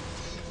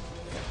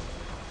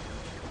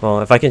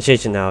 Well, if I can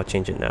change it now, I'll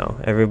change it now.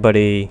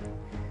 Everybody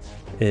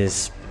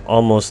is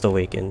almost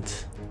awakened.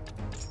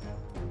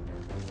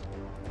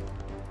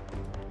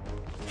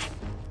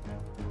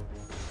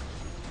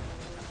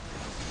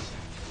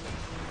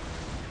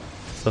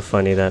 So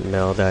funny that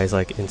Mel dies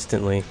like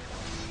instantly.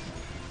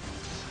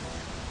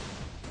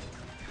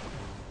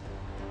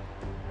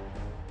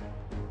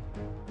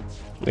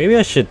 Maybe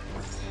I should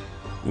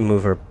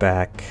move her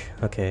back.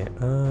 Okay,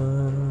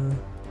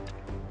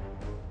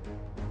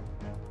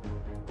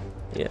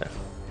 yeah.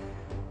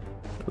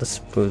 Let's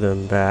move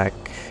them back.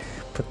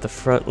 Put the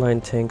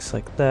frontline tanks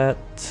like that.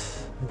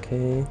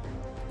 Okay.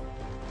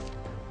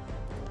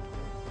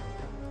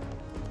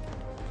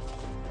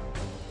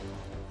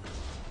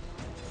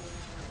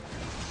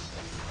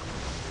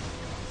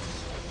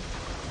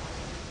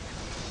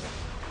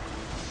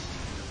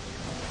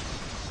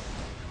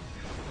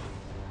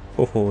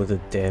 Oh, the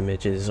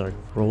damages are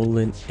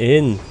rolling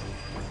in.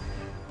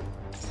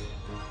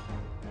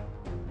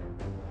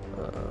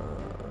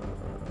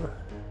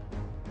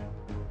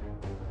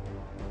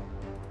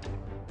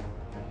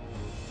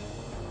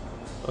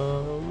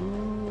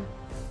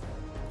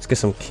 Let's get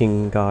some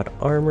King God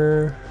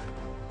armor.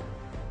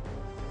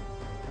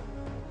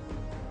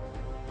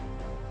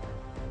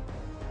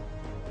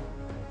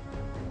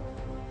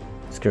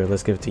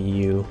 Let's give it to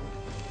you.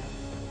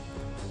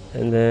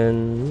 And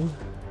then,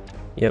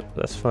 yep,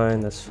 that's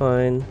fine, that's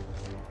fine.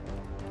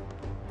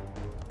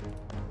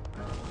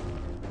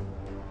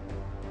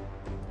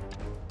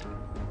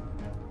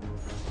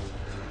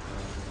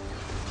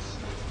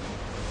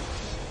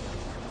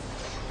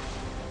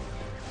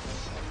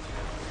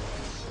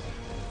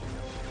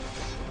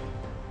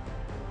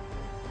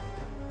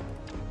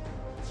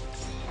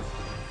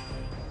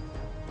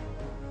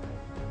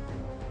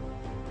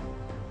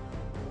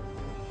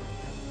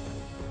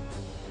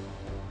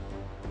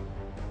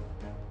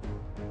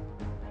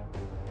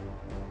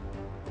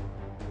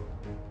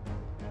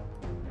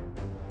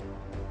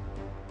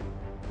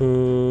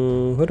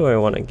 Who do I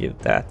want to give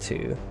that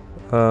to?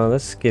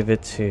 Let's give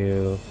it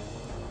to...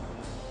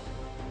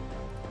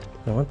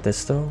 I want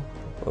this though.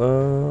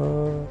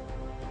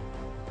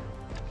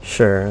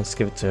 Sure, let's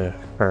give it to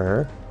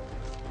her.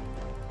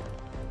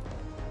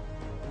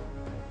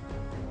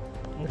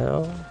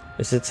 Now,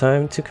 is it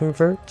time to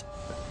convert?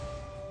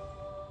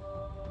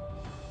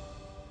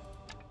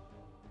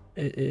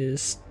 It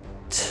is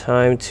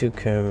time to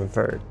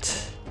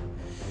convert.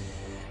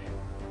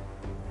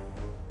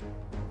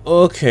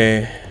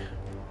 Okay.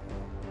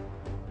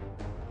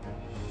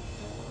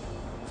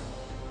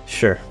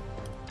 Sure.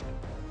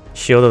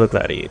 Shield of the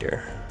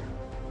Gladiator.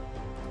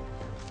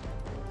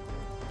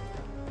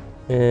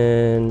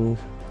 And...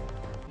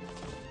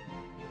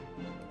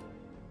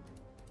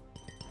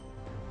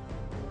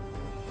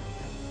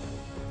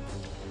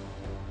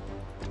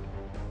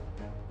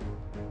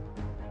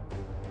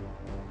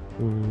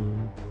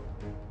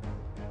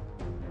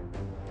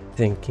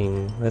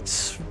 thinking,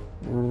 let's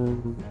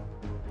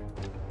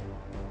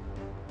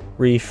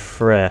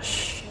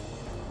refresh.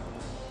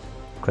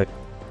 Click,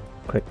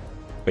 click,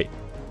 wait.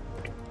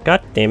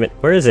 God damn it,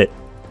 where is it?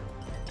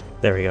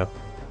 There we go.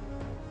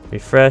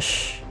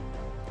 Refresh.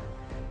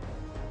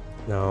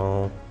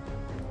 No.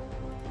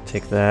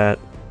 Take that.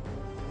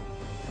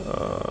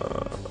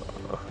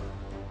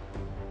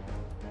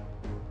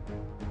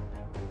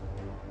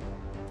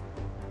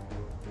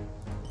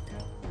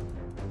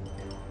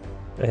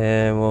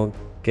 And we'll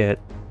get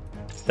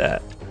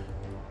that.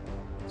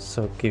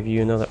 So give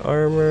you another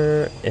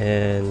armor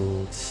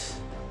and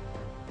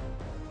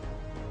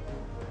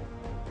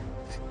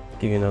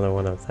give you another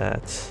one of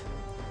that.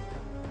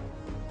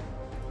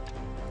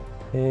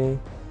 Okay.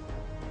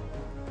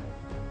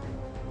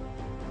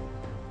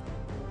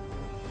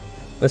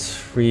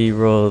 Let's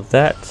re-roll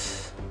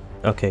that.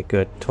 Okay,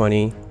 good.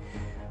 20.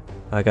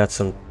 I got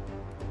some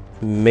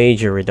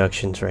major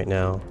reductions right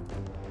now.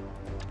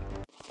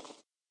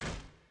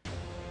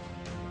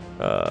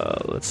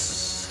 Let's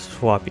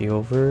swap you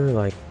over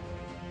like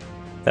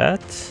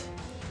that.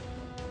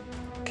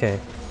 Okay.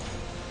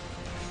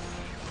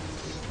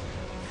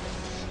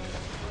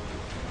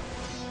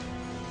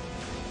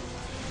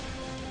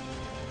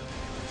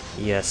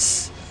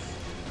 Yes.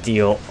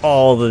 Deal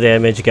all the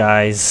damage,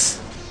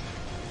 guys.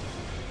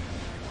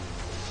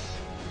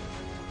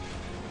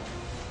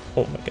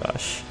 Oh my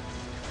gosh.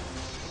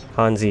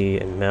 Hanzi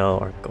and Mel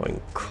are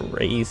going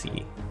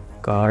crazy.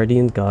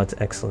 Guardian God's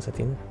Excellence at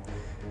the end.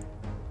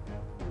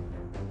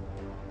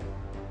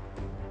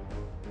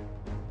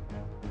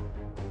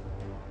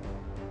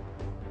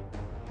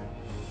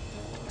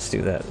 Let's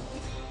do that.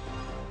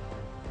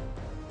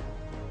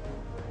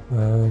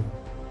 And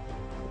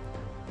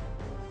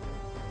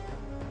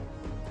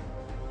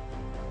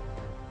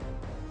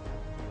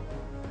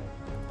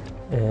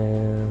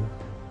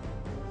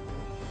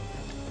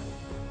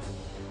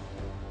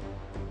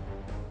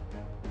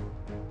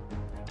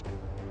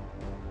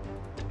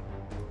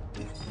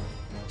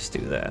let's do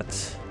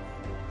that.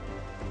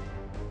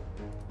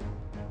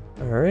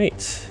 All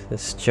right,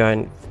 this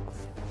giant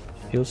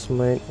fuel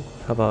smite.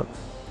 How about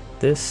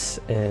this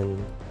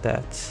and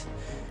that?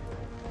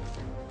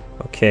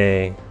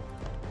 Okay.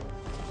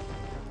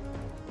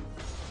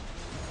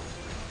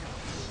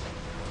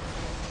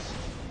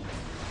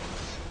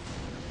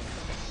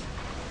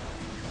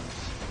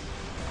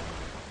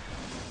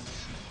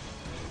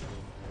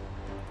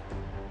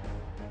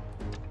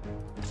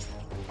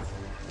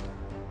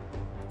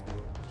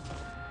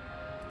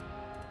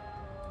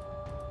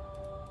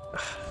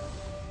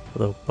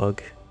 little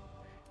bug.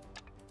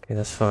 Okay,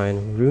 that's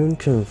fine. Rune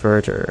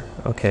converter.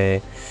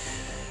 Okay.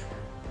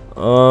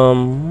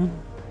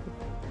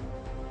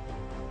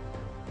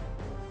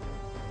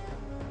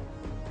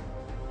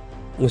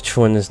 Which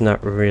one is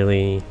not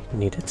really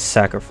needed?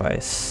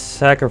 Sacrifice.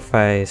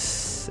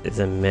 Sacrifice is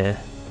a meh.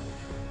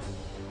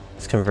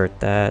 Let's convert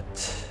that.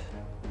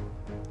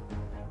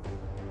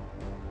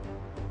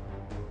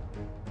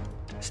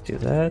 Let's do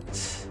that.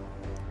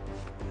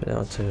 Put it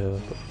onto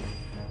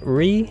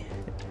Re.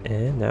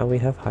 And now we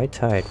have High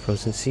Tide.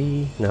 Frozen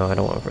Sea. No, I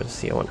don't want Frozen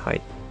Sea. I want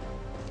Height.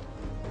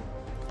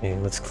 Okay,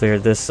 let's clear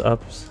this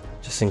up.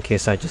 Just in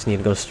case I just need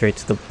to go straight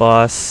to the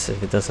boss.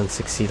 If it doesn't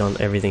succeed on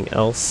everything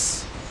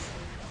else.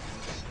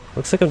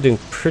 Looks like I'm doing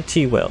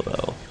pretty well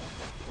though.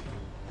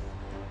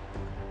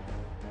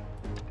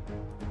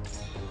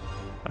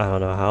 I don't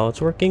know how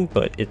it's working,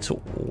 but it's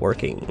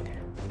working.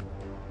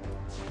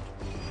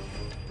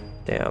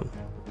 Damn.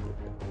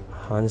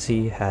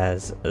 Hansi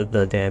has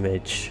the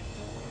damage.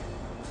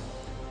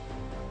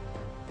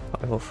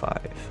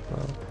 505.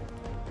 Well,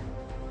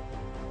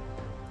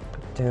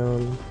 put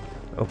down.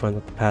 Open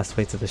up the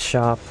pathway to the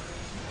shop.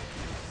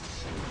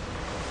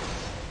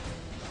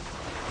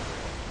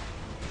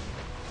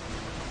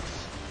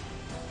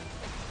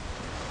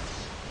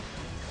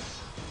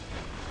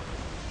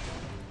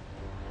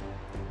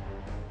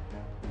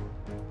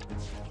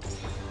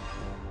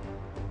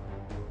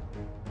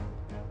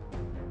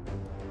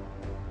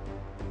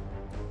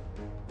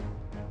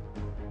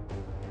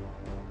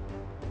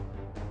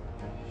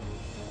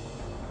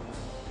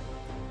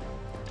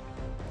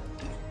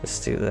 Let's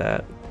do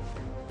that.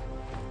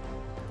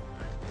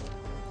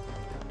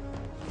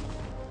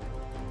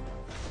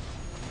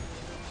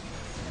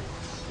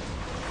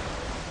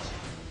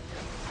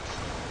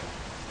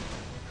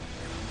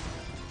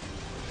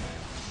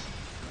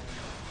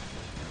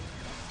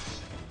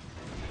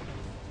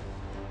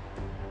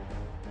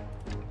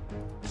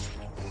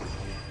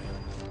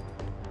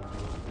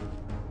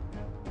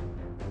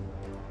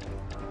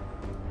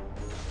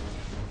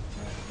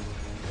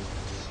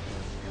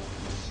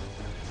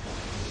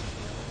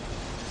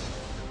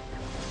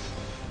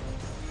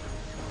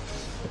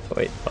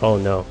 Wait, oh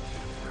no.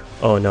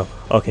 Oh no.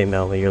 Okay,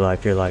 Melma, you're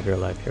alive, you're alive, you're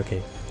alive, you're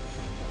okay.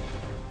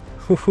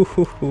 Hoo hoo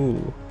hoo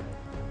hoo.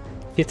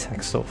 He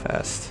attacks so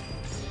fast.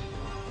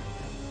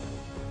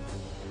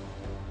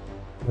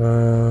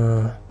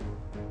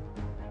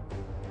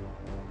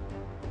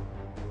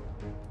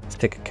 Let's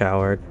take a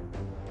coward.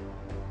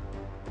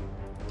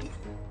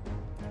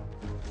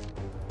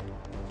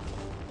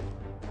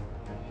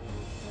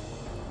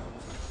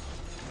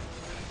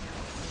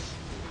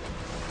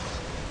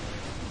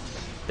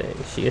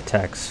 Dang, she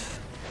attacks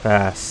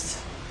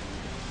fast.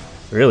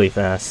 Really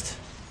fast.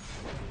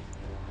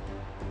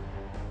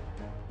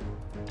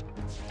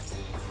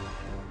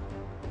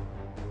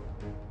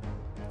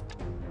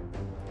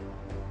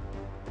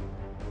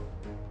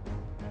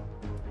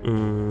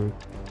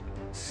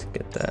 Let's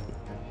get that.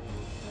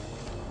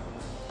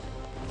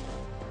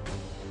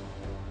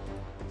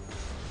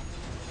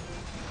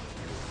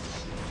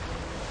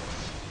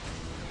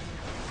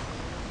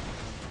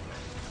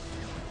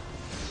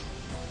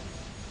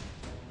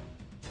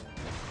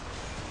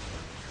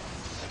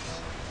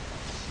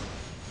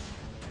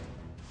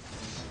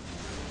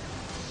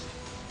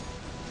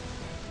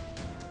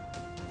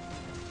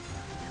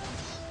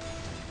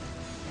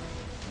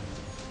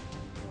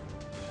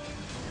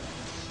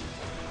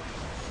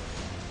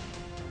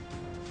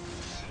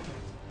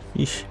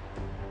 Yeesh.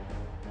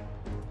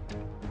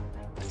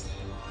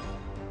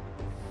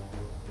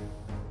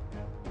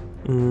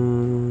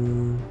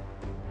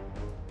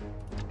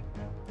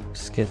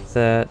 Just get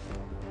that.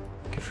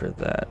 Give her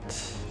that.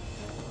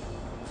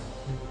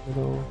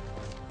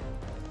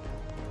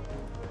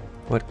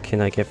 What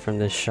can I get from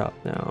this shop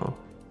now?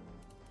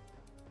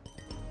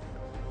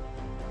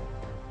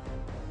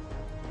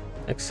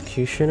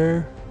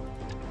 Executioner?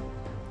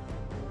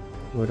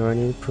 Where do I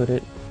need to put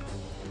it?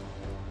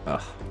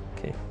 Ah,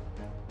 okay.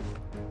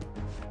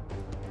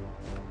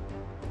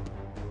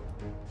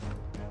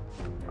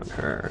 On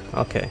her.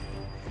 Okay.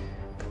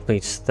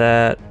 Completes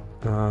that.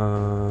 I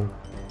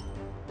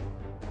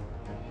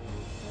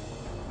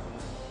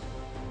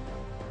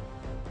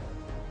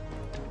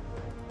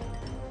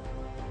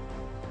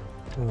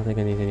don't think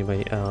I need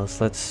anybody else.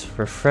 Let's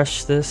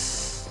refresh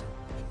this.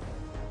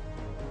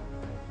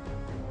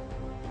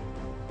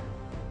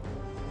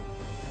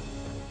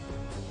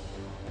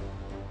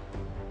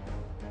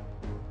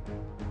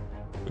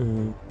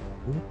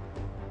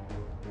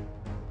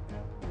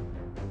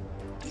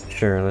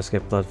 Sure, let's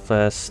get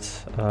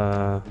Bloodfest.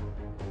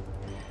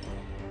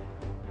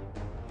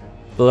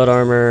 Blood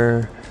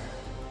armor.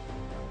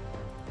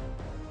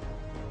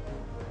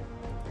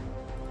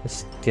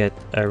 Let's get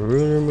a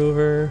rune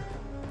remover.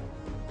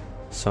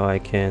 So I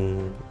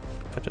can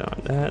put it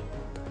on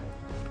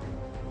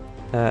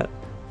that,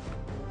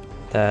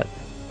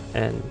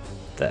 and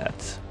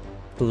that.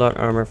 Blood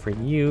armor for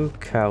you,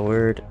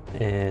 coward,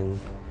 and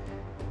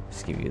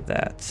let's give you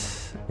that.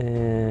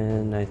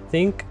 And I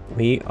think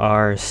we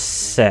are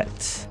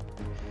set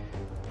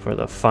for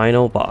the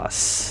final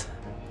boss.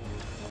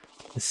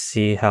 Let's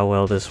see how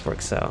well this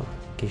works out.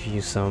 Give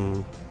you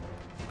some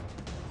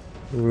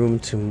room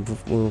to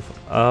move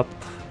up,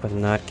 but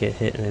not get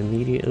hit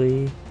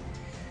immediately.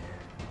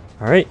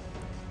 Alright,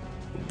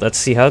 let's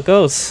see how it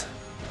goes.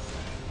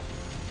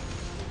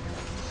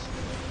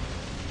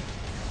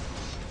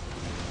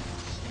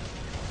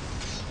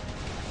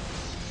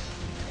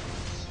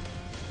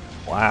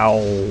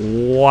 Wow,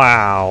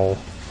 wow.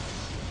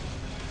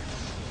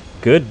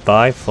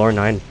 Goodbye, floor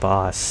 9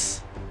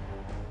 boss.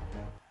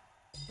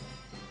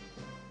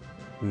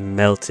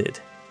 Melted.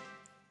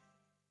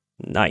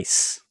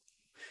 Nice.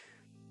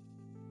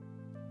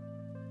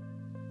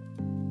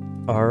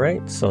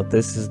 Alright, so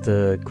this is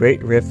the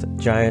Great Rift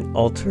Giant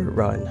Altar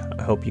run.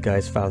 I hope you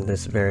guys found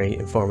this very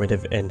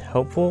informative and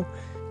helpful,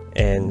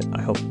 and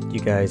I hope you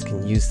guys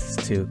can use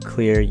this to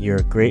clear your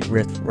Great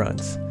Rift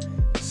runs.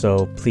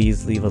 So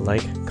please leave a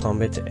like,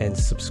 comment, and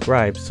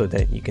subscribe so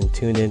that you can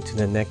tune in to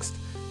the next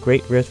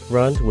Great Rift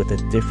run with a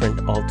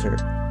different altar.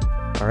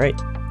 Alright,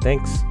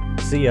 thanks.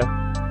 See ya.